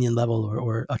 So the union level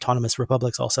or autonomous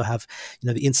republics also have,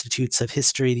 the institutes of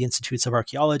history, the institutes of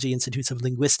archaeology, institutes of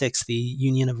linguistics, the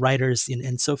union of writers,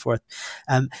 and so forth.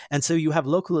 And so you have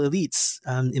local elites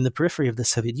in the periphery of the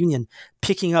Soviet Union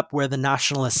picking up where the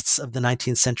nationalists of the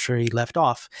 19th century left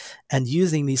off, and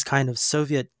using these kind of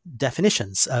Soviet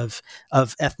definitions of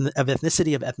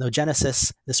ethnicity, of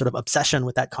ethnogenesis, this sort of obsession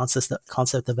with that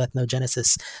concept of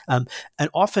ethnogenesis, and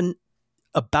often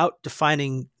about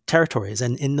defining territories.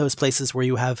 And in those places where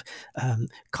you have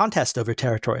contest over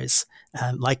territories,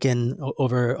 like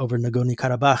over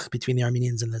Nagorno-Karabakh between the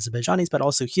Armenians and the Azerbaijanis, but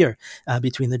also here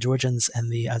between the Georgians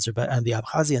and the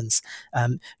Abkhazians,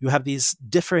 you have these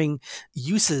differing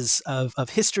uses of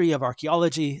history, of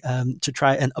archaeology,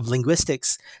 and of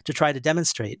linguistics to try to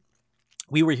demonstrate,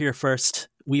 we were here first,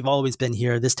 we've always been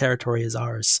here, this territory is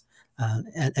ours.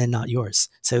 And not yours.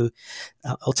 So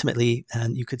ultimately,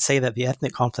 you could say that the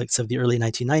ethnic conflicts of the early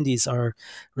 1990s are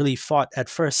really fought at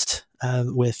first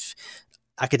with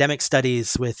academic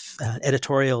studies, with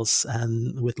editorials,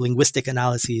 with linguistic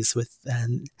analyses, with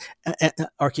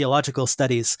archaeological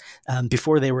studies,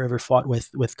 before they were ever fought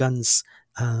with guns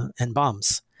and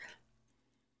bombs.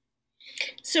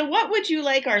 So what would you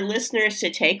like our listeners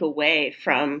to take away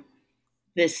from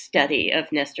this study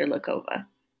of Nestor Lakoba?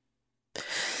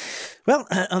 Well,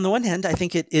 on the one hand, I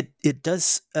think it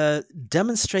does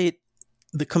demonstrate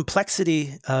the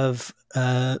complexity of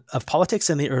politics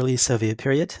in the early Soviet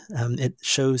period. It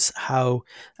shows how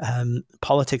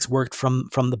politics worked from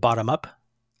the bottom up,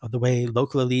 of the way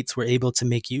local elites were able to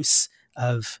make use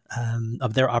of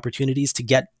their opportunities to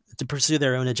pursue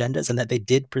their own agendas, and that they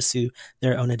did pursue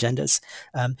their own agendas.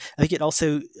 I think it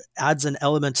also adds an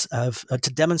element of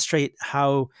to demonstrate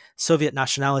how Soviet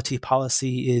nationality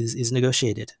policy is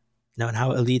negotiated. And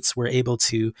how elites were able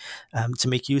to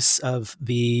make use of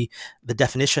the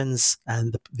definitions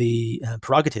and the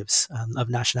prerogatives of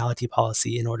nationality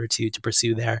policy in order to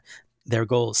pursue their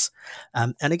goals.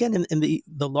 And again, in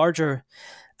the larger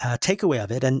takeaway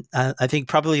of it, and I think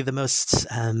probably the most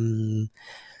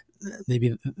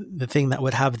maybe the thing that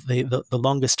would have the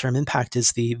longest term impact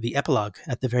is the epilogue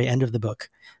at the very end of the book,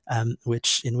 in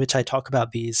which I talk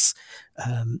about these.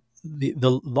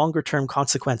 The longer term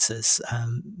consequences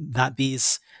that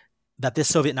this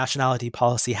Soviet nationality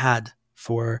policy had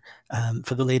for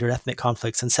the later ethnic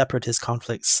conflicts and separatist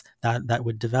conflicts that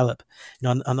would develop.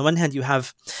 On the one hand, you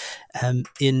have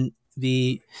in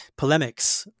the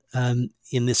polemics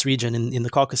in this region, in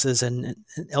the Caucasus and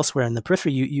elsewhere in the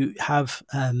periphery, you have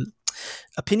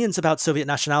opinions about Soviet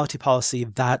nationality policy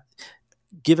that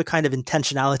give a kind of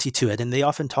intentionality to it, and they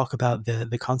often talk about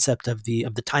the concept of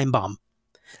the time bomb.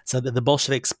 So that the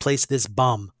Bolsheviks placed this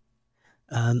bomb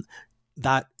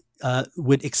that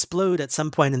would explode at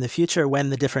some point in the future when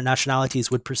the different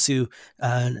nationalities would pursue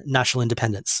national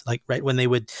independence, like right when they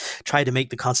would try to make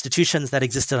the constitutions that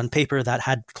existed on paper that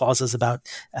had clauses about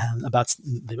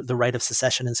the right of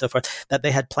secession and so forth, that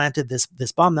they had planted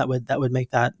this bomb that would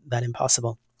make that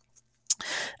impossible.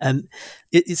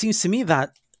 It seems to me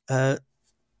that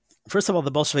first of all,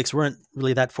 the Bolsheviks weren't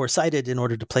really that foresighted in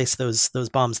order to place those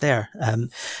bombs there.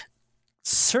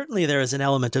 Certainly there is an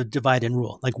element of divide and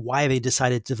rule, like why they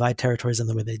decided to divide territories in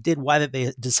the way they did, why that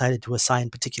they decided to assign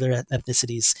particular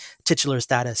ethnicities titular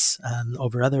status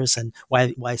over others, and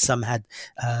why some had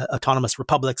autonomous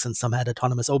republics and some had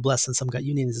autonomous oblasts and some got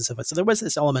unions and so forth. So there was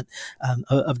this element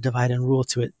of divide and rule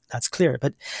to it. That's clear.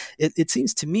 But it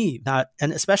seems to me that,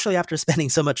 and especially after spending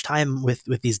so much time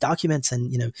with these documents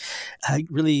and,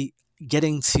 really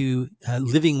getting to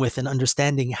living with and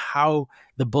understanding how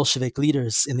the Bolshevik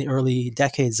leaders in the early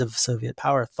decades of Soviet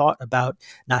power thought about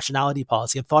nationality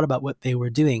policy and thought about what they were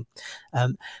doing,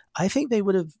 I think they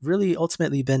would have really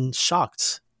ultimately been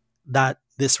shocked that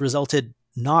this resulted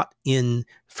not in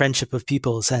friendship of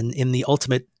peoples and in the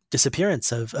ultimate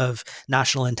disappearance of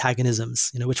national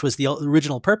antagonisms, which was the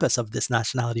original purpose of this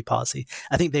nationality policy.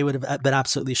 I think they would have been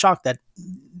absolutely shocked that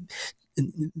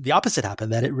the opposite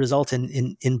happened, that it result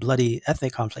in bloody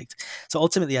ethnic conflict. So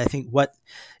ultimately, I think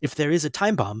if there is a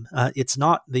time bomb, it's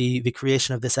not the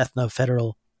creation of this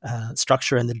ethno-federal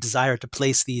structure and the desire to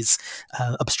place these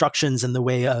obstructions in the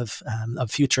way of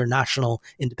future national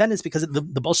independence, because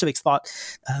the Bolsheviks thought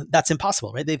that's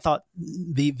impossible, right? They thought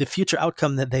the future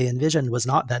outcome that they envisioned was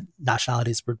not that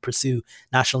nationalities would pursue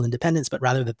national independence, but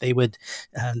rather that they would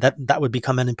that would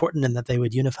become unimportant and that they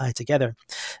would unify together.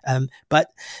 But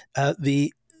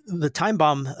the time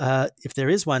bomb, if there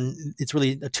is one, it's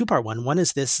really a two-part one. One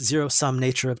is this zero-sum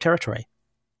nature of territory.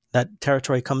 That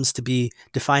territory comes to be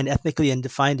defined ethnically and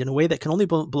defined in a way that can only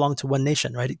belong to one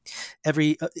nation, right?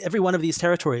 Every one of these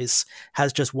territories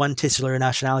has just one titular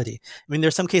nationality. I mean,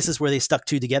 there's some cases where they stuck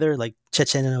two together, like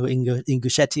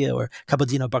Checheno-Ingushetia or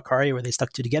Kabardino-Balkaria, where they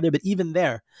stuck two together. But even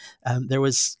there, there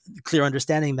was clear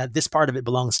understanding that this part of it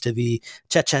belongs to the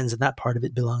Chechens and that part of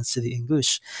it belongs to the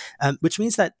Ingush, which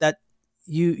means that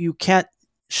you can't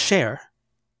share.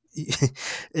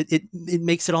 It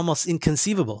makes it almost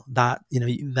inconceivable that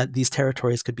that these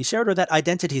territories could be shared or that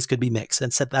identities could be mixed,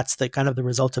 and so that's the kind of the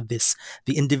result of the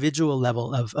individual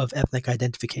level of ethnic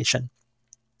identification.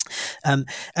 And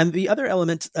the other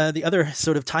element, the other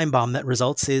sort of time bomb that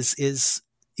results is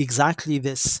exactly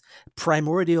this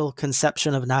primordial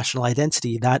conception of national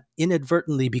identity that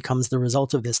inadvertently becomes the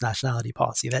result of this nationality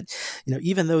policy. That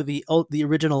even though the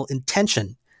original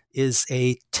intention is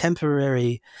a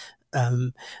temporary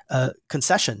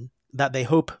concession that they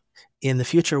hope in the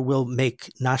future will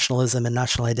make nationalism and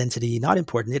national identity not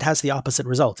important, it has the opposite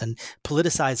result and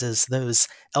politicizes those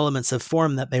elements of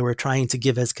form that they were trying to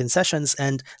give as concessions,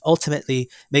 and ultimately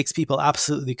makes people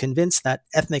absolutely convinced that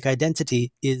ethnic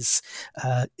identity is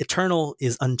eternal,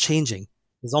 is unchanging.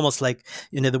 It's almost like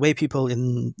the way people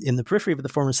in the periphery of the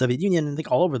former Soviet Union, and I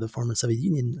think all over the former Soviet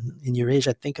Union in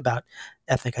Eurasia, think about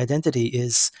ethnic identity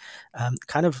is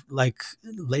kind of like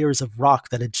layers of rock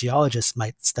that a geologist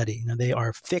might study. They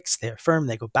are fixed, they're firm,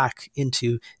 they go back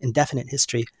into indefinite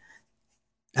history.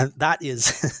 And that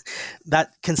is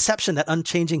that conception, that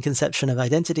unchanging conception of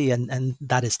identity, and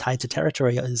that is tied to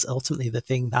territory, is ultimately the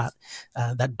thing that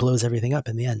blows everything up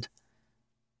in the end.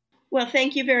 Well,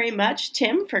 thank you very much,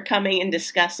 Tim, for coming and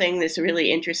discussing this really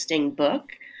interesting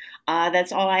book.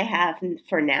 That's all I have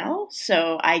for now,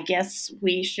 so I guess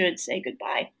we should say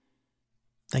goodbye.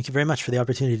 Thank you very much for the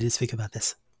opportunity to speak about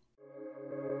this.